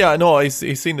 Well, yeah, no,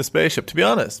 he's seen the spaceship. To be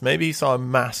honest, maybe he saw a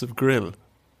massive grill.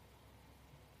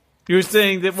 You're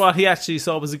saying that what he actually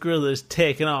saw was a grill that is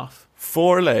taken off.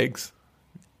 4 legs,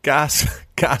 gas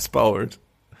powered.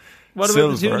 What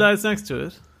about the 2 lads next to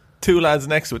it? 2 lads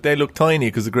next to it. They looked tiny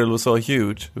because the grill was so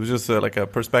huge. It was just like a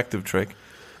perspective trick.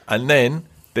 And then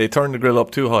they turned the grill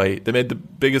up too high. They made the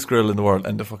biggest grill in the world,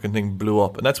 and the fucking thing blew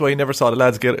up. And that's why you never saw the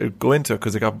lads go into it,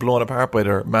 because they got blown apart by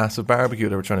their massive barbecue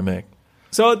they were trying to make.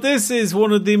 So this is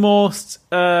one of the most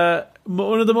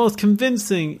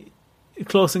convincing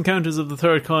Close Encounters of the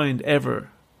Third Kind ever,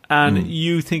 and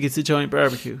you think it's a giant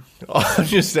barbecue. I'm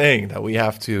just saying that we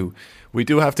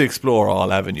do have to explore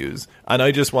all avenues, and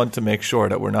I just want to make sure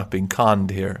that we're not being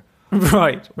conned here.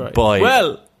 Right.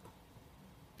 Well,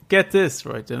 get this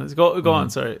right, Dennis. Go on.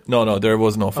 Sorry. No, there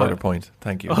was no further point.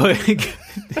 Thank you.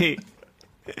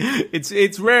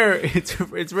 It's rare.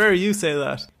 It's rare you say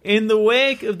that. In the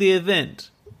wake of the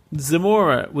event,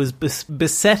 Zamora was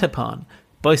beset upon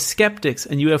by skeptics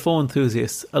and UFO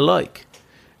enthusiasts alike.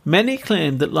 Many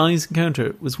claimed that Lonnie's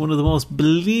encounter was one of the most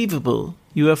believable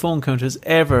UFO encounters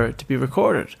ever to be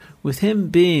recorded, with him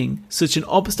being such an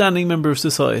upstanding member of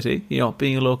society, you know,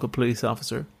 being a local police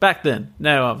officer. Back then,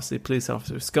 now obviously police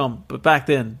officers scum, but back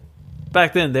then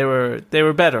they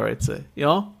were better, I'd say, you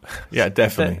know? Yeah,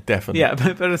 definitely. Yeah,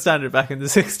 better standard back in the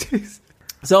 60s.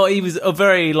 So he was a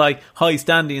very high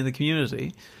standing in the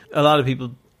community. A lot of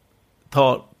people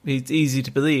thought it's easy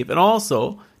to believe. And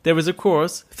also, there was, of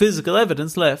course, physical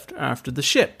evidence left after the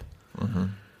ship. Mm-hmm.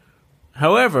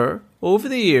 However, over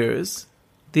the years,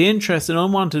 the interest in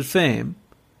unwanted fame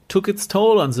took its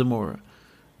toll on Zamora,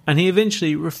 and he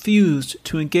eventually refused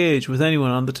to engage with anyone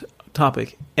on the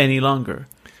topic any longer,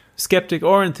 skeptic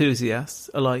or enthusiasts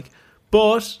alike.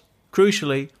 But,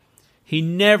 crucially, he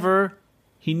never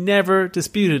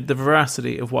disputed the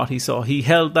veracity of what he saw. He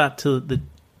held that till the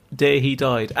day he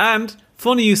died. And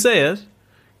Funny you say it,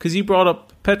 because you brought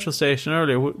up petrol station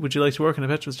earlier. Would you like to work in a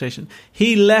petrol station?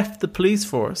 He left the police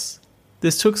force.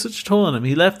 This took such a toll on him.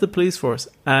 He left the police force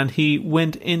and he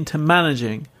went into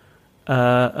managing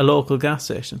a local gas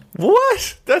station.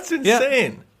 What? That's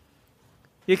insane.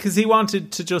 Yeah, because he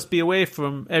wanted to just be away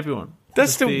from everyone.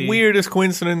 That's the weirdest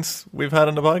coincidence we've had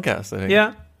on the podcast, I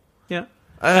think. Yeah.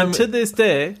 And to this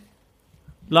day,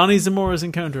 Lonnie Zamora's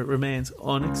encounter remains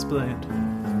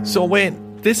unexplained. So wait,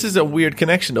 this is a weird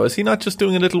connection though. Is he not just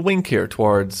doing a little wink here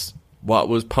towards what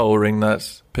was powering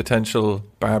that potential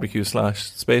barbecue /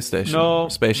 space station?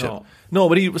 Spaceship. No,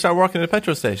 but he started working at a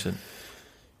petrol station.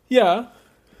 Yeah.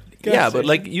 But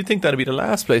like, you think that'd be the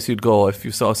last place you'd go if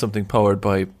you saw something powered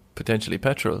by potentially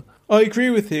petrol. I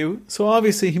agree with you. So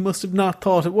obviously he must have not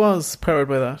thought it was powered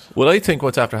by that. Well, I think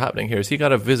what's after happening here is he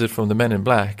got a visit from the Men in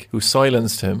Black who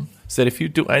silenced him, said if you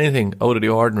do anything out of the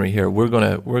ordinary here, we're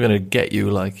gonna get you,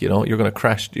 like, you know, you're gonna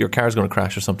crash, your car's gonna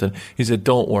crash or something. He said,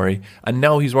 don't worry. And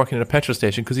now he's working at a petrol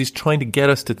station because he's trying to get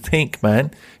us to think,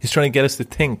 man. He's trying to get us to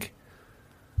think.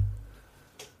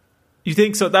 You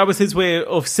think so? That was his way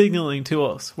of signalling to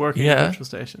us working at a petrol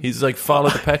station. He's like, follow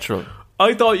the petrol.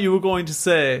 I thought you were going to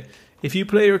say, if you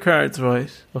play your cards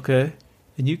right, okay,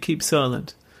 and you keep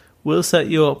silent, we'll set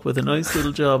you up with a nice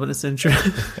little job in a century.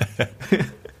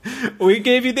 We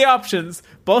gave you the options: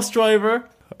 bus driver,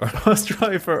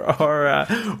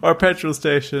 or petrol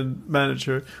station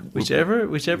manager, whichever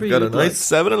You've you got a like. nice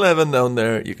 7-Eleven down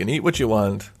there. You can eat what you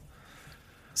want.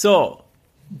 So,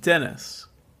 Dennis,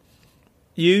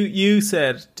 you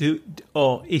said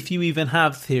if you even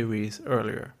have theories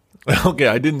earlier. Okay,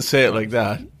 I didn't say it like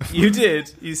that. You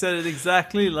did. You said it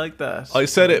exactly like that. I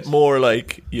said it more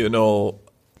like, you know,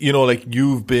 like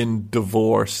you've been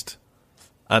divorced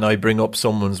and I bring up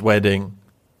someone's wedding,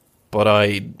 but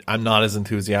I'm not as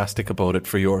enthusiastic about it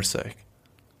for your sake.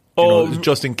 You know,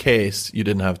 just in case you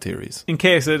didn't have theories. In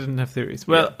case I didn't have theories.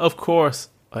 Well, Of course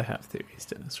I have theories,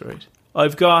 Dennis, right?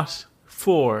 I've got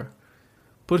 4.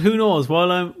 But who knows?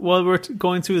 While we're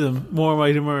going through them, more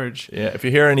might emerge. Yeah, if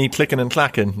you hear any clicking and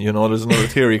clacking, you know there's another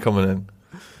theory coming in.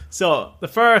 So, the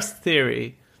first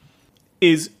theory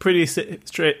is pretty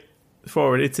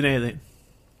straightforward. It's an alien.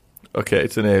 Okay,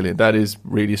 it's an alien. That is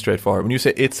really straightforward. When you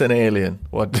say it's an alien,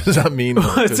 what does that mean?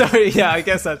 Sorry, yeah, I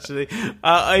guess actually.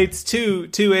 It's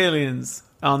two aliens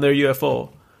on their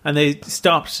UFO, and they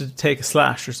stopped to take a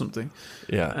slash or something.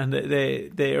 Yeah. And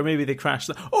they or maybe they crashed.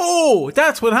 Oh,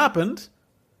 that's what happened.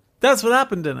 That's what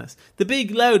happened, Dennis. The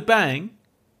big loud bang,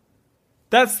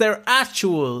 that's their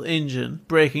actual engine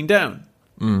breaking down.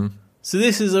 Mm. So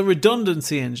this is a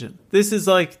redundancy engine. This is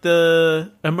like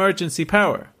the emergency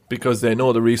power. Because they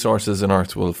know the resources in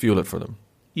Earth will fuel it for them.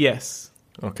 Yes.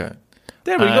 Okay.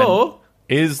 There we go.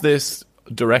 Is this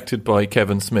directed by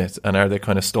Kevin Smith, and are they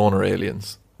kind of stoner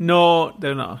aliens? No,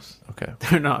 they're not. Okay.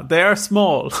 They're not. They are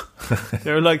small.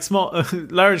 They're like small,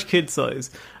 large kid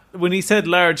size. When he said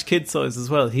large kid size as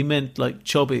well, he meant like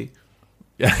chubby.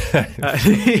 Yeah,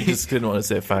 he just didn't want to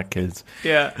say fat kids.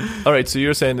 Yeah. All right, so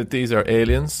you're saying that these are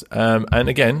aliens. And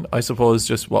again, I suppose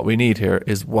just what we need here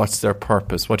is what's their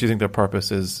purpose? What do you think their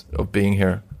purpose is of being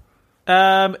here?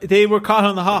 They were caught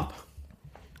on the hop.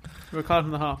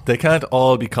 They can't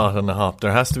all be caught on the hop.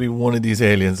 There has to be one of these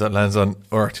aliens that lands on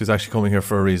Earth who's actually coming here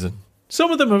for a reason.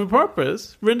 Some of them have a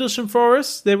purpose. Rendlesham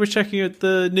Forest, they were checking out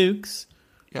the nukes.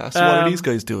 Yeah, so what are these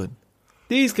guys doing?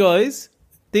 These guys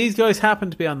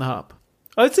happen to be on the hop.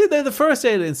 I'd say they're the first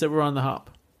aliens that were on the hop.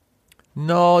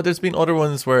 No, there's been other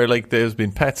ones where like there's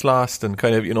been pets lost and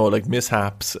kind of, you know, like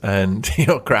mishaps and, you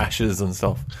know, crashes and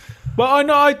stuff. Well, I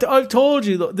know. I've told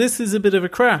you that this is a bit of a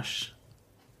crash.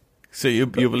 So you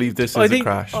believe this is a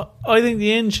crash? I think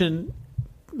the engine,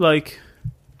 like,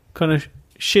 kind of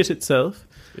shit itself.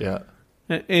 Yeah.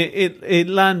 It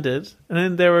landed,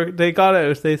 and then they got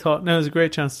out. They thought now's a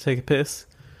great chance to take a piss,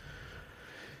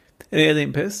 an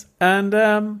alien piss,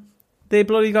 and they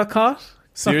bloody got caught.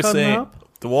 So you're saying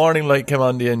the warning light came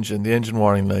on the engine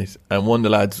warning light, and one of the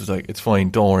lads was like, "It's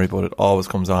fine, don't worry about it. Always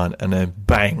comes on," and then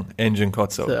bang, engine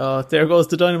cuts out. So, there goes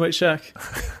the dynamite shack.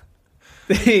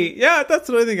 Yeah, that's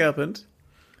what I think happened.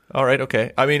 All right,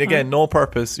 okay. I mean, again, no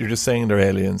purpose. You're just saying they're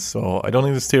aliens, so I don't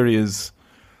think this theory is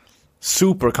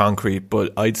super concrete,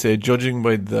 but I'd say judging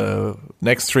by the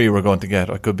next 3 we're going to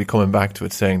get, I could be coming back to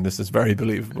it saying this is very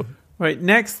believable. Right,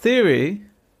 next theory,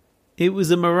 it was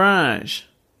a mirage.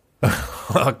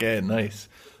 Okay, nice.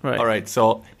 Right. All right,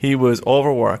 so he was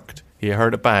overworked. He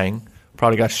heard a bang,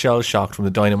 probably got shell-shocked from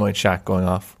the dynamite shack going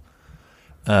off.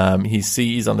 He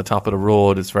sees on the top of the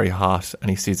road, it's very hot,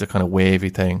 and he sees a kind of wavy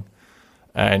thing.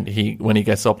 And when he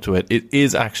gets up to it, it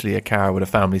is actually a car with a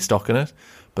family stuck in it.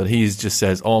 but he just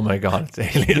says, "Oh my god, it's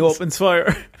aliens." He opens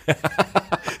fire.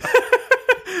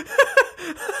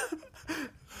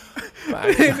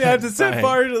 They had to set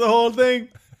fire to the whole thing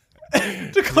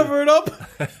to cover it up.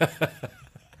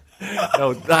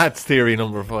 No, that's theory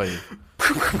number 5.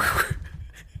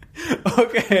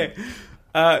 Okay.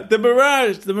 The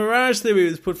mirage theory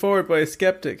was put forward by a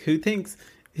skeptic who thinks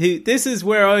this is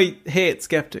where I hate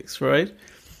skeptics, right?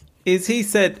 Is he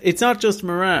said it's not just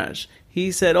mirage.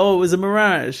 He said, it was a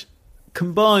mirage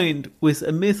combined with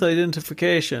a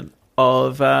misidentification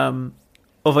of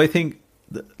I think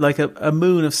like a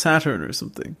moon of Saturn or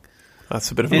something.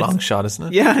 That's a bit of a long shot, isn't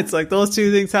it? Yeah, it's like those two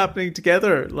things happening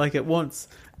together like at once.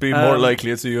 Be more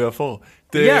likely it's a UFO.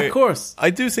 Yeah, of course. I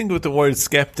do think with the word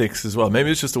skeptics as well,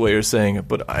 maybe it's just the way you're saying it,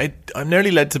 but I'm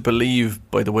nearly led to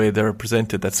believe by the way they're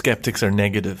presented that skeptics are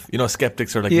negative. You know,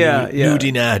 skeptics are like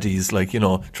moody naddies, like, you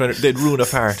know, they'd ruin a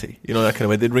party, you know, that kind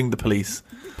of way. They'd ring the police.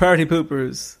 Party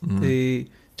poopers.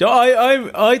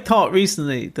 I thought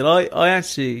recently that I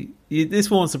actually,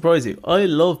 this won't surprise you, I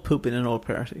love pooping in an old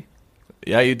party.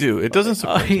 Yeah, you do. It doesn't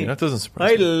surprise me. That doesn't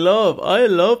surprise me. I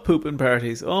love pooping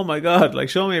parties. Oh my god! Like,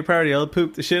 show me a party, I'll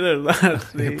poop the shit out of that.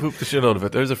 You poop the shit out of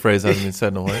it. There's a phrase that hasn't been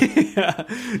said in a while.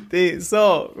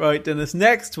 Right, then this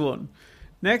next one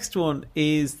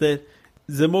is that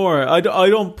Zamora. I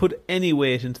don't put any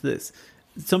weight into this.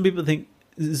 Some people think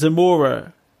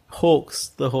Zamora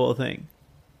hoaxed the whole thing.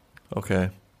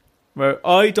 Okay. Well,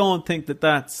 I don't think that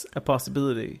that's a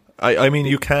possibility. I mean,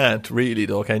 you can't really,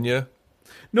 though, can you?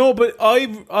 No, but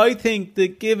I think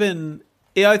that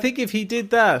I think if he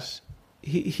did that,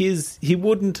 he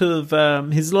wouldn't have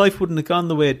his life wouldn't have gone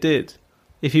the way it did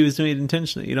if he was doing it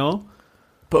intentionally, you know.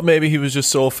 But maybe he was just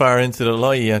so far into the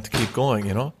lie he had to keep going,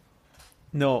 you know.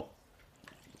 No.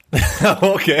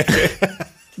 Okay.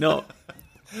 No,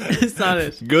 it's not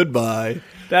it. Goodbye.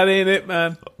 That ain't it,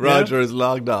 man. Roger is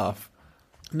logged off.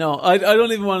 No, I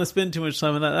don't even want to spend too much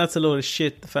time on that. That's a load of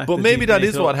shit. The fact, but maybe that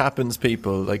is what happens.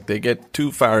 People like they get too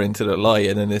far into the lie,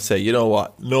 and then they say, "You know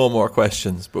what? No more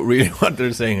questions." But really, what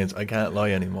they're saying is, "I can't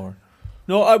lie anymore."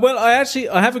 No, I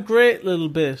have a great little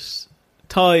bit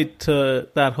tied to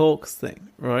that hoax thing.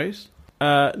 Right?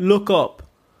 Look up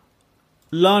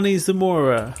Lonnie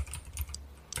Zamora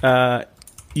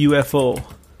UFO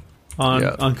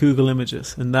on Google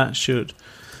Images, and that should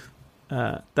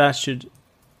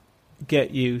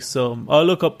get you some. I'll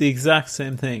look up the exact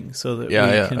same thing so that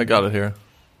I got it here.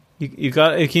 You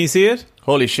got it? Can you see it?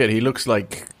 Holy shit, he looks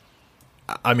like,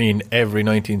 I mean, every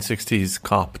 1960s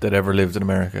cop that ever lived in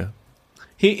America.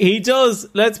 He does.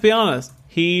 Let's be honest.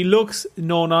 He looks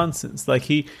no nonsense. Like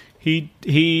he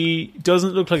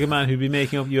doesn't look like a man who'd be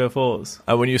making up UFOs.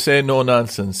 And when you say no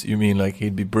nonsense, you mean like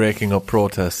he'd be breaking up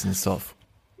protests and stuff.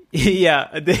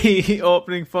 Yeah, the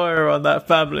opening fire on that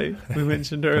family we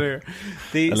mentioned earlier.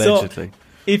 Allegedly. So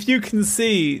if you can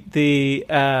see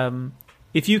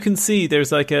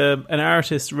there's like an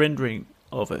artist rendering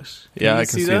of it. I can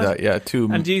see that. Yeah, two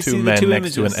men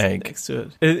next to an egg. Next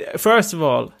to it. First of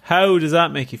all, how does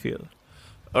that make you feel?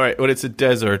 All right, well, it's a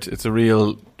desert. It's a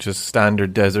real, just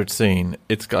standard desert scene.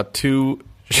 It's got two...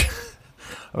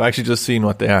 I've actually just seen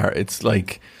what they are. It's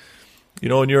like... You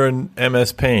know when you're in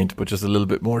MS Paint, but just a little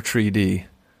bit more 3D.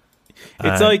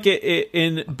 It's like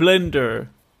in Blender,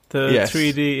 the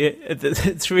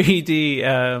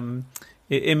 3D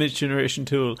image generation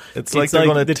tool. It's like they're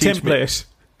going to teach template.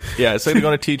 Yeah, it's like they're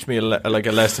going to teach me a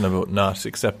lesson about not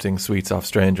accepting sweets off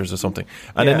strangers or something.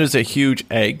 And then there's a huge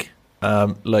egg,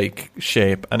 like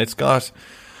shape, and it's got.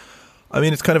 I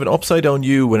mean, it's kind of an upside down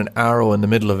U with an arrow in the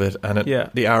middle of it, and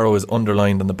the arrow is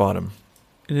underlined on the bottom.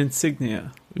 An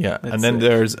insignia. Yeah, and then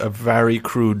there's a very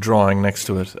crude drawing next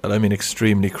to it, and I mean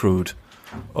extremely crude,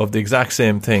 of the exact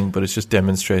same thing, but it's just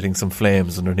demonstrating some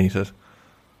flames underneath it.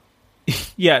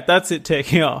 Yeah, that's it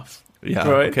taking off. Yeah,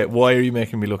 right? Okay, why are you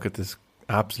making me look at this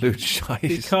absolute shite?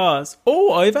 Because,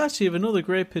 I actually have another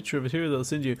great picture of it here that I'll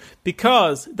send you.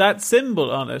 Because that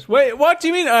symbol on it, wait, what do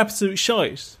you mean absolute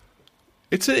shite?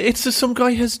 It's some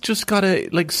guy has just got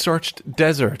searched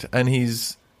desert, and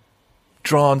he's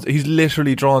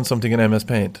literally drawn something in MS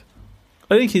Paint.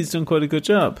 I think he's done quite a good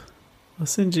job. I'm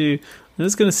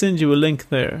just going to send you a link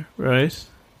there, right?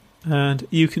 And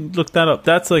you can look that up.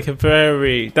 That's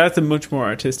that's a much more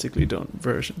artistically done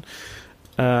version.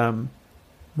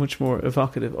 Much more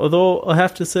evocative. Although I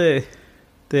have to say,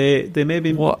 they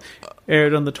maybe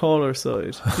aired on the taller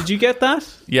side. Did you get that?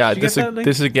 Yeah,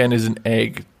 this again is an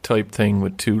egg type thing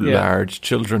with two large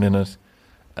children in it,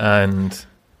 and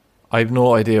I have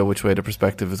no idea which way the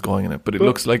perspective is going in it, but it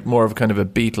looks like more of a kind of a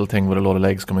beetle thing with a load of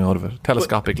legs coming out of it.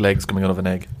 Telescopic legs coming out of an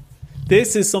egg.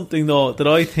 This is something, though, that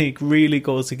I think really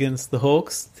goes against the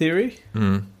hoax theory.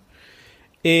 I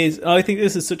think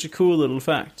this is such a cool little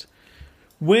fact.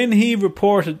 When he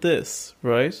reported this,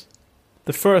 right,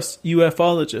 the first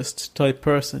ufologist type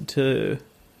person to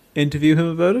interview him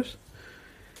about it,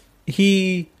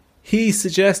 he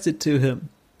suggested to him,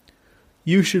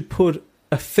 you should put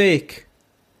a fake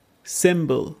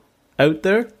symbol out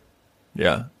there.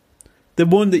 Yeah. The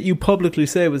one that you publicly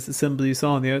say was the symbol you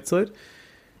saw on the outside.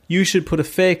 You should put a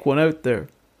fake one out there.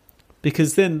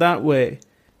 Because then that way,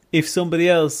 if somebody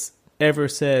else ever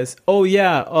says, oh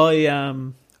yeah,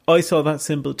 I saw that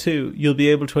symbol too, you'll be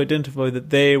able to identify that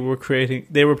they were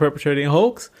perpetrating a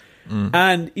hoax.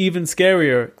 And even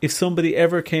scarier, if somebody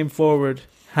ever came forward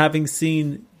having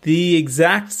seen the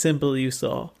exact symbol you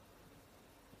saw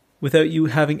without you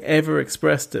having ever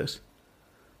expressed it,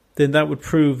 then that would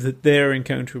prove that their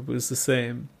encounter was the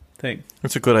same thing.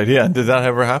 That's a good idea. And did that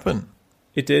ever happen?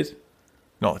 It did.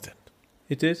 No, it didn't.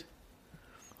 It did.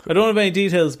 I don't have any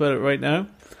details about it right now,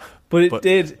 but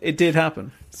it did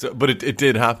happen. But it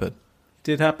did happen. It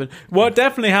did happen. What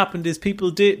definitely happened is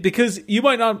people did, because you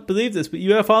might not believe this, but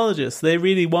ufologists, they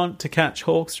really want to catch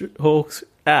hoaxers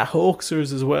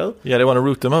as well. Yeah, they want to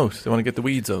root them out. They want to get the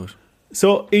weeds out.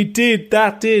 So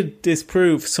that did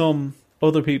disprove some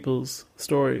other people's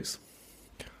stories.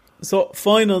 So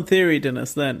final theory,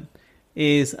 Dennis, then,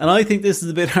 is, and I think this is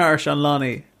a bit harsh on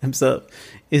Lonnie himself,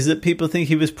 is that people think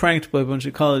he was pranked by a bunch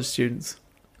of college students.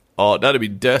 Oh, that'd be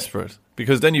desperate,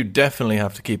 because then you definitely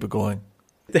have to keep it going.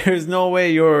 There's no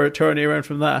way you're turning around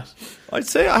from that. I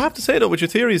have to say, though, with your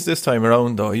theories this time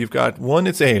around, though, you've got one,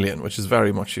 it's alien, which is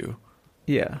very much you.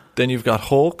 Yeah. Then you've got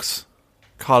hoax,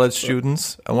 college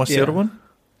students, and what's the other one?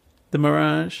 The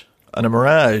Mirage. And a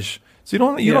Mirage. So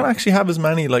you don't actually have as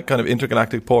many like kind of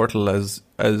intergalactic portal as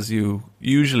you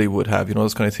usually would have,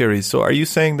 those kind of theories. So are you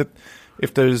saying that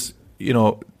if there's 3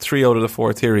 out of the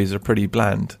 4 theories are pretty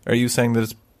bland, are you saying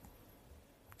that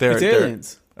it's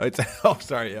aliens? Oh,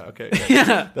 sorry, yeah, okay.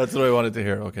 Yeah. That's what I wanted to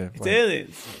hear. Okay. It's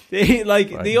aliens.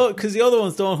 Because the other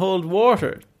ones don't hold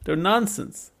water. They're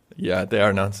nonsense. Yeah, they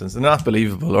are nonsense. They're not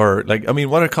believable. Or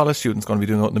what are college students going to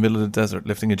be doing out in the middle of the desert,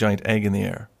 lifting a giant egg in the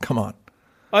air? Come on.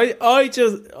 I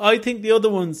think the other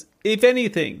ones, if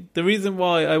anything, the reason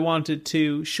why I wanted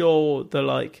to show the,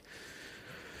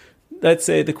 let's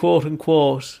say the quote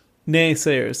unquote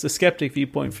naysayers, the skeptic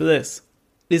viewpoint for this,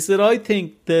 is that I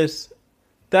think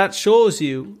that shows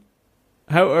you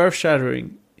how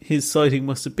earth-shattering his sighting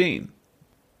must have been.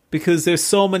 Because there's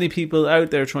so many people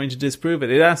out there trying to disprove it.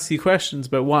 It asks you questions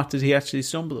about what did he actually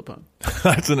stumble upon.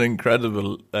 That's an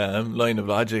incredible line of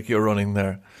logic you're running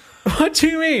there. What do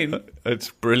you mean?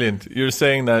 It's brilliant. You're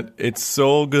saying that it's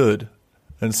so good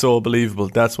and so believable.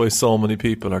 That's why so many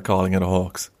people are calling it a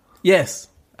hoax. Yes.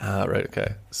 Ah, right,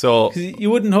 okay. So 'cause you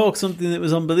wouldn't hoax something that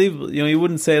was unbelievable. You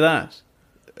wouldn't say that.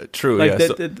 True, like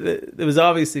yeah. It was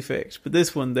obviously faked. But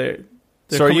this one, they're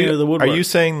so coming out of the woodwork. Are you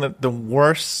saying that the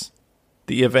worse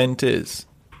the event is,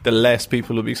 the less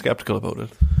people will be skeptical about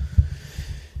it?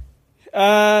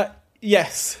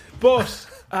 Yes. But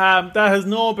that has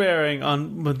no bearing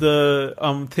on the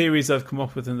theories I've come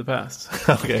up with in the past.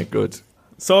 Okay, good.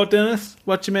 So, Dennis,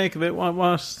 what do you make of it? What do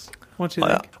you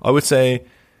think? I would say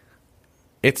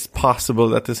it's possible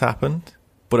that this happened,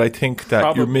 but I think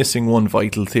that you're missing one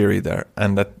vital theory there,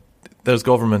 and that there's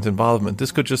government involvement.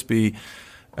 This could just be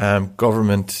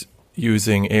government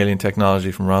using alien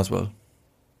technology from Roswell.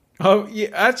 Oh, yeah,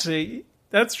 actually,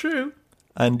 that's true.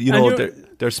 And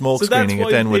they're smoke screening it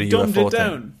then with a UFO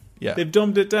thing. Yeah, they've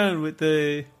dumbed it down with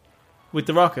the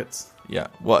rockets. Yeah,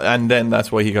 well, and then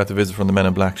that's why he got the visit from the Men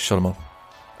in Black to shut him up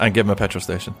and give him a petrol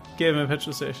station.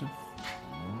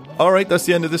 All right, that's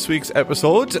the end of this week's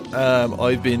episode.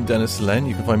 I've been Dennis Len.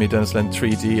 You can find me at Dennis Len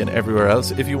 3D and everywhere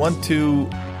else. If you want to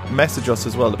message us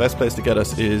as well, the best place to get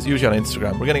us is usually on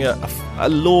Instagram. We're getting a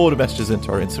load of messages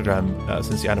into our Instagram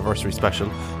since the anniversary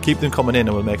special. Keep them coming in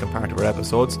and we'll make them part of our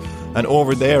episodes. And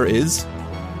over there is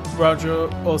Roger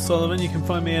O'Sullivan. You can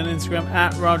find me on Instagram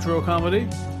at Roger O'Comedy.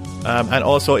 And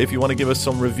also, if you want to give us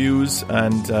some reviews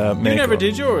and you never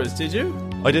did yours, did you?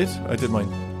 I did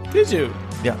mine. Did you?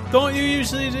 Yeah. Don't you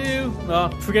usually do? Oh,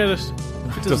 forget it.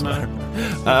 It doesn't matter.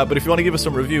 But if you want to give us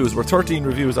some reviews, we're 13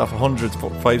 reviews off 100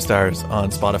 5 stars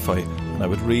on Spotify, and I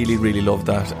would really, really love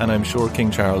that. And I'm sure King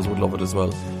Charles would love it as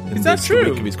well. Is that true? The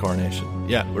week of his coronation.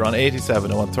 Yeah, we're on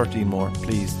 87. I want 13 more,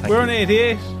 please. Thank you. We're on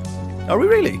 88. Are we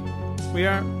really? We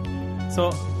are.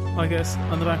 So, I guess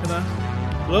on the back of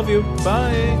that, love you.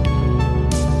 Bye.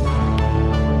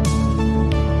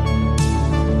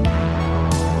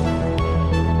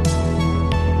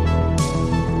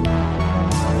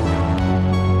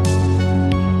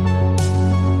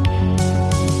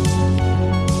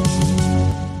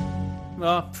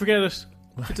 Forget it.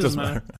 It doesn't matter.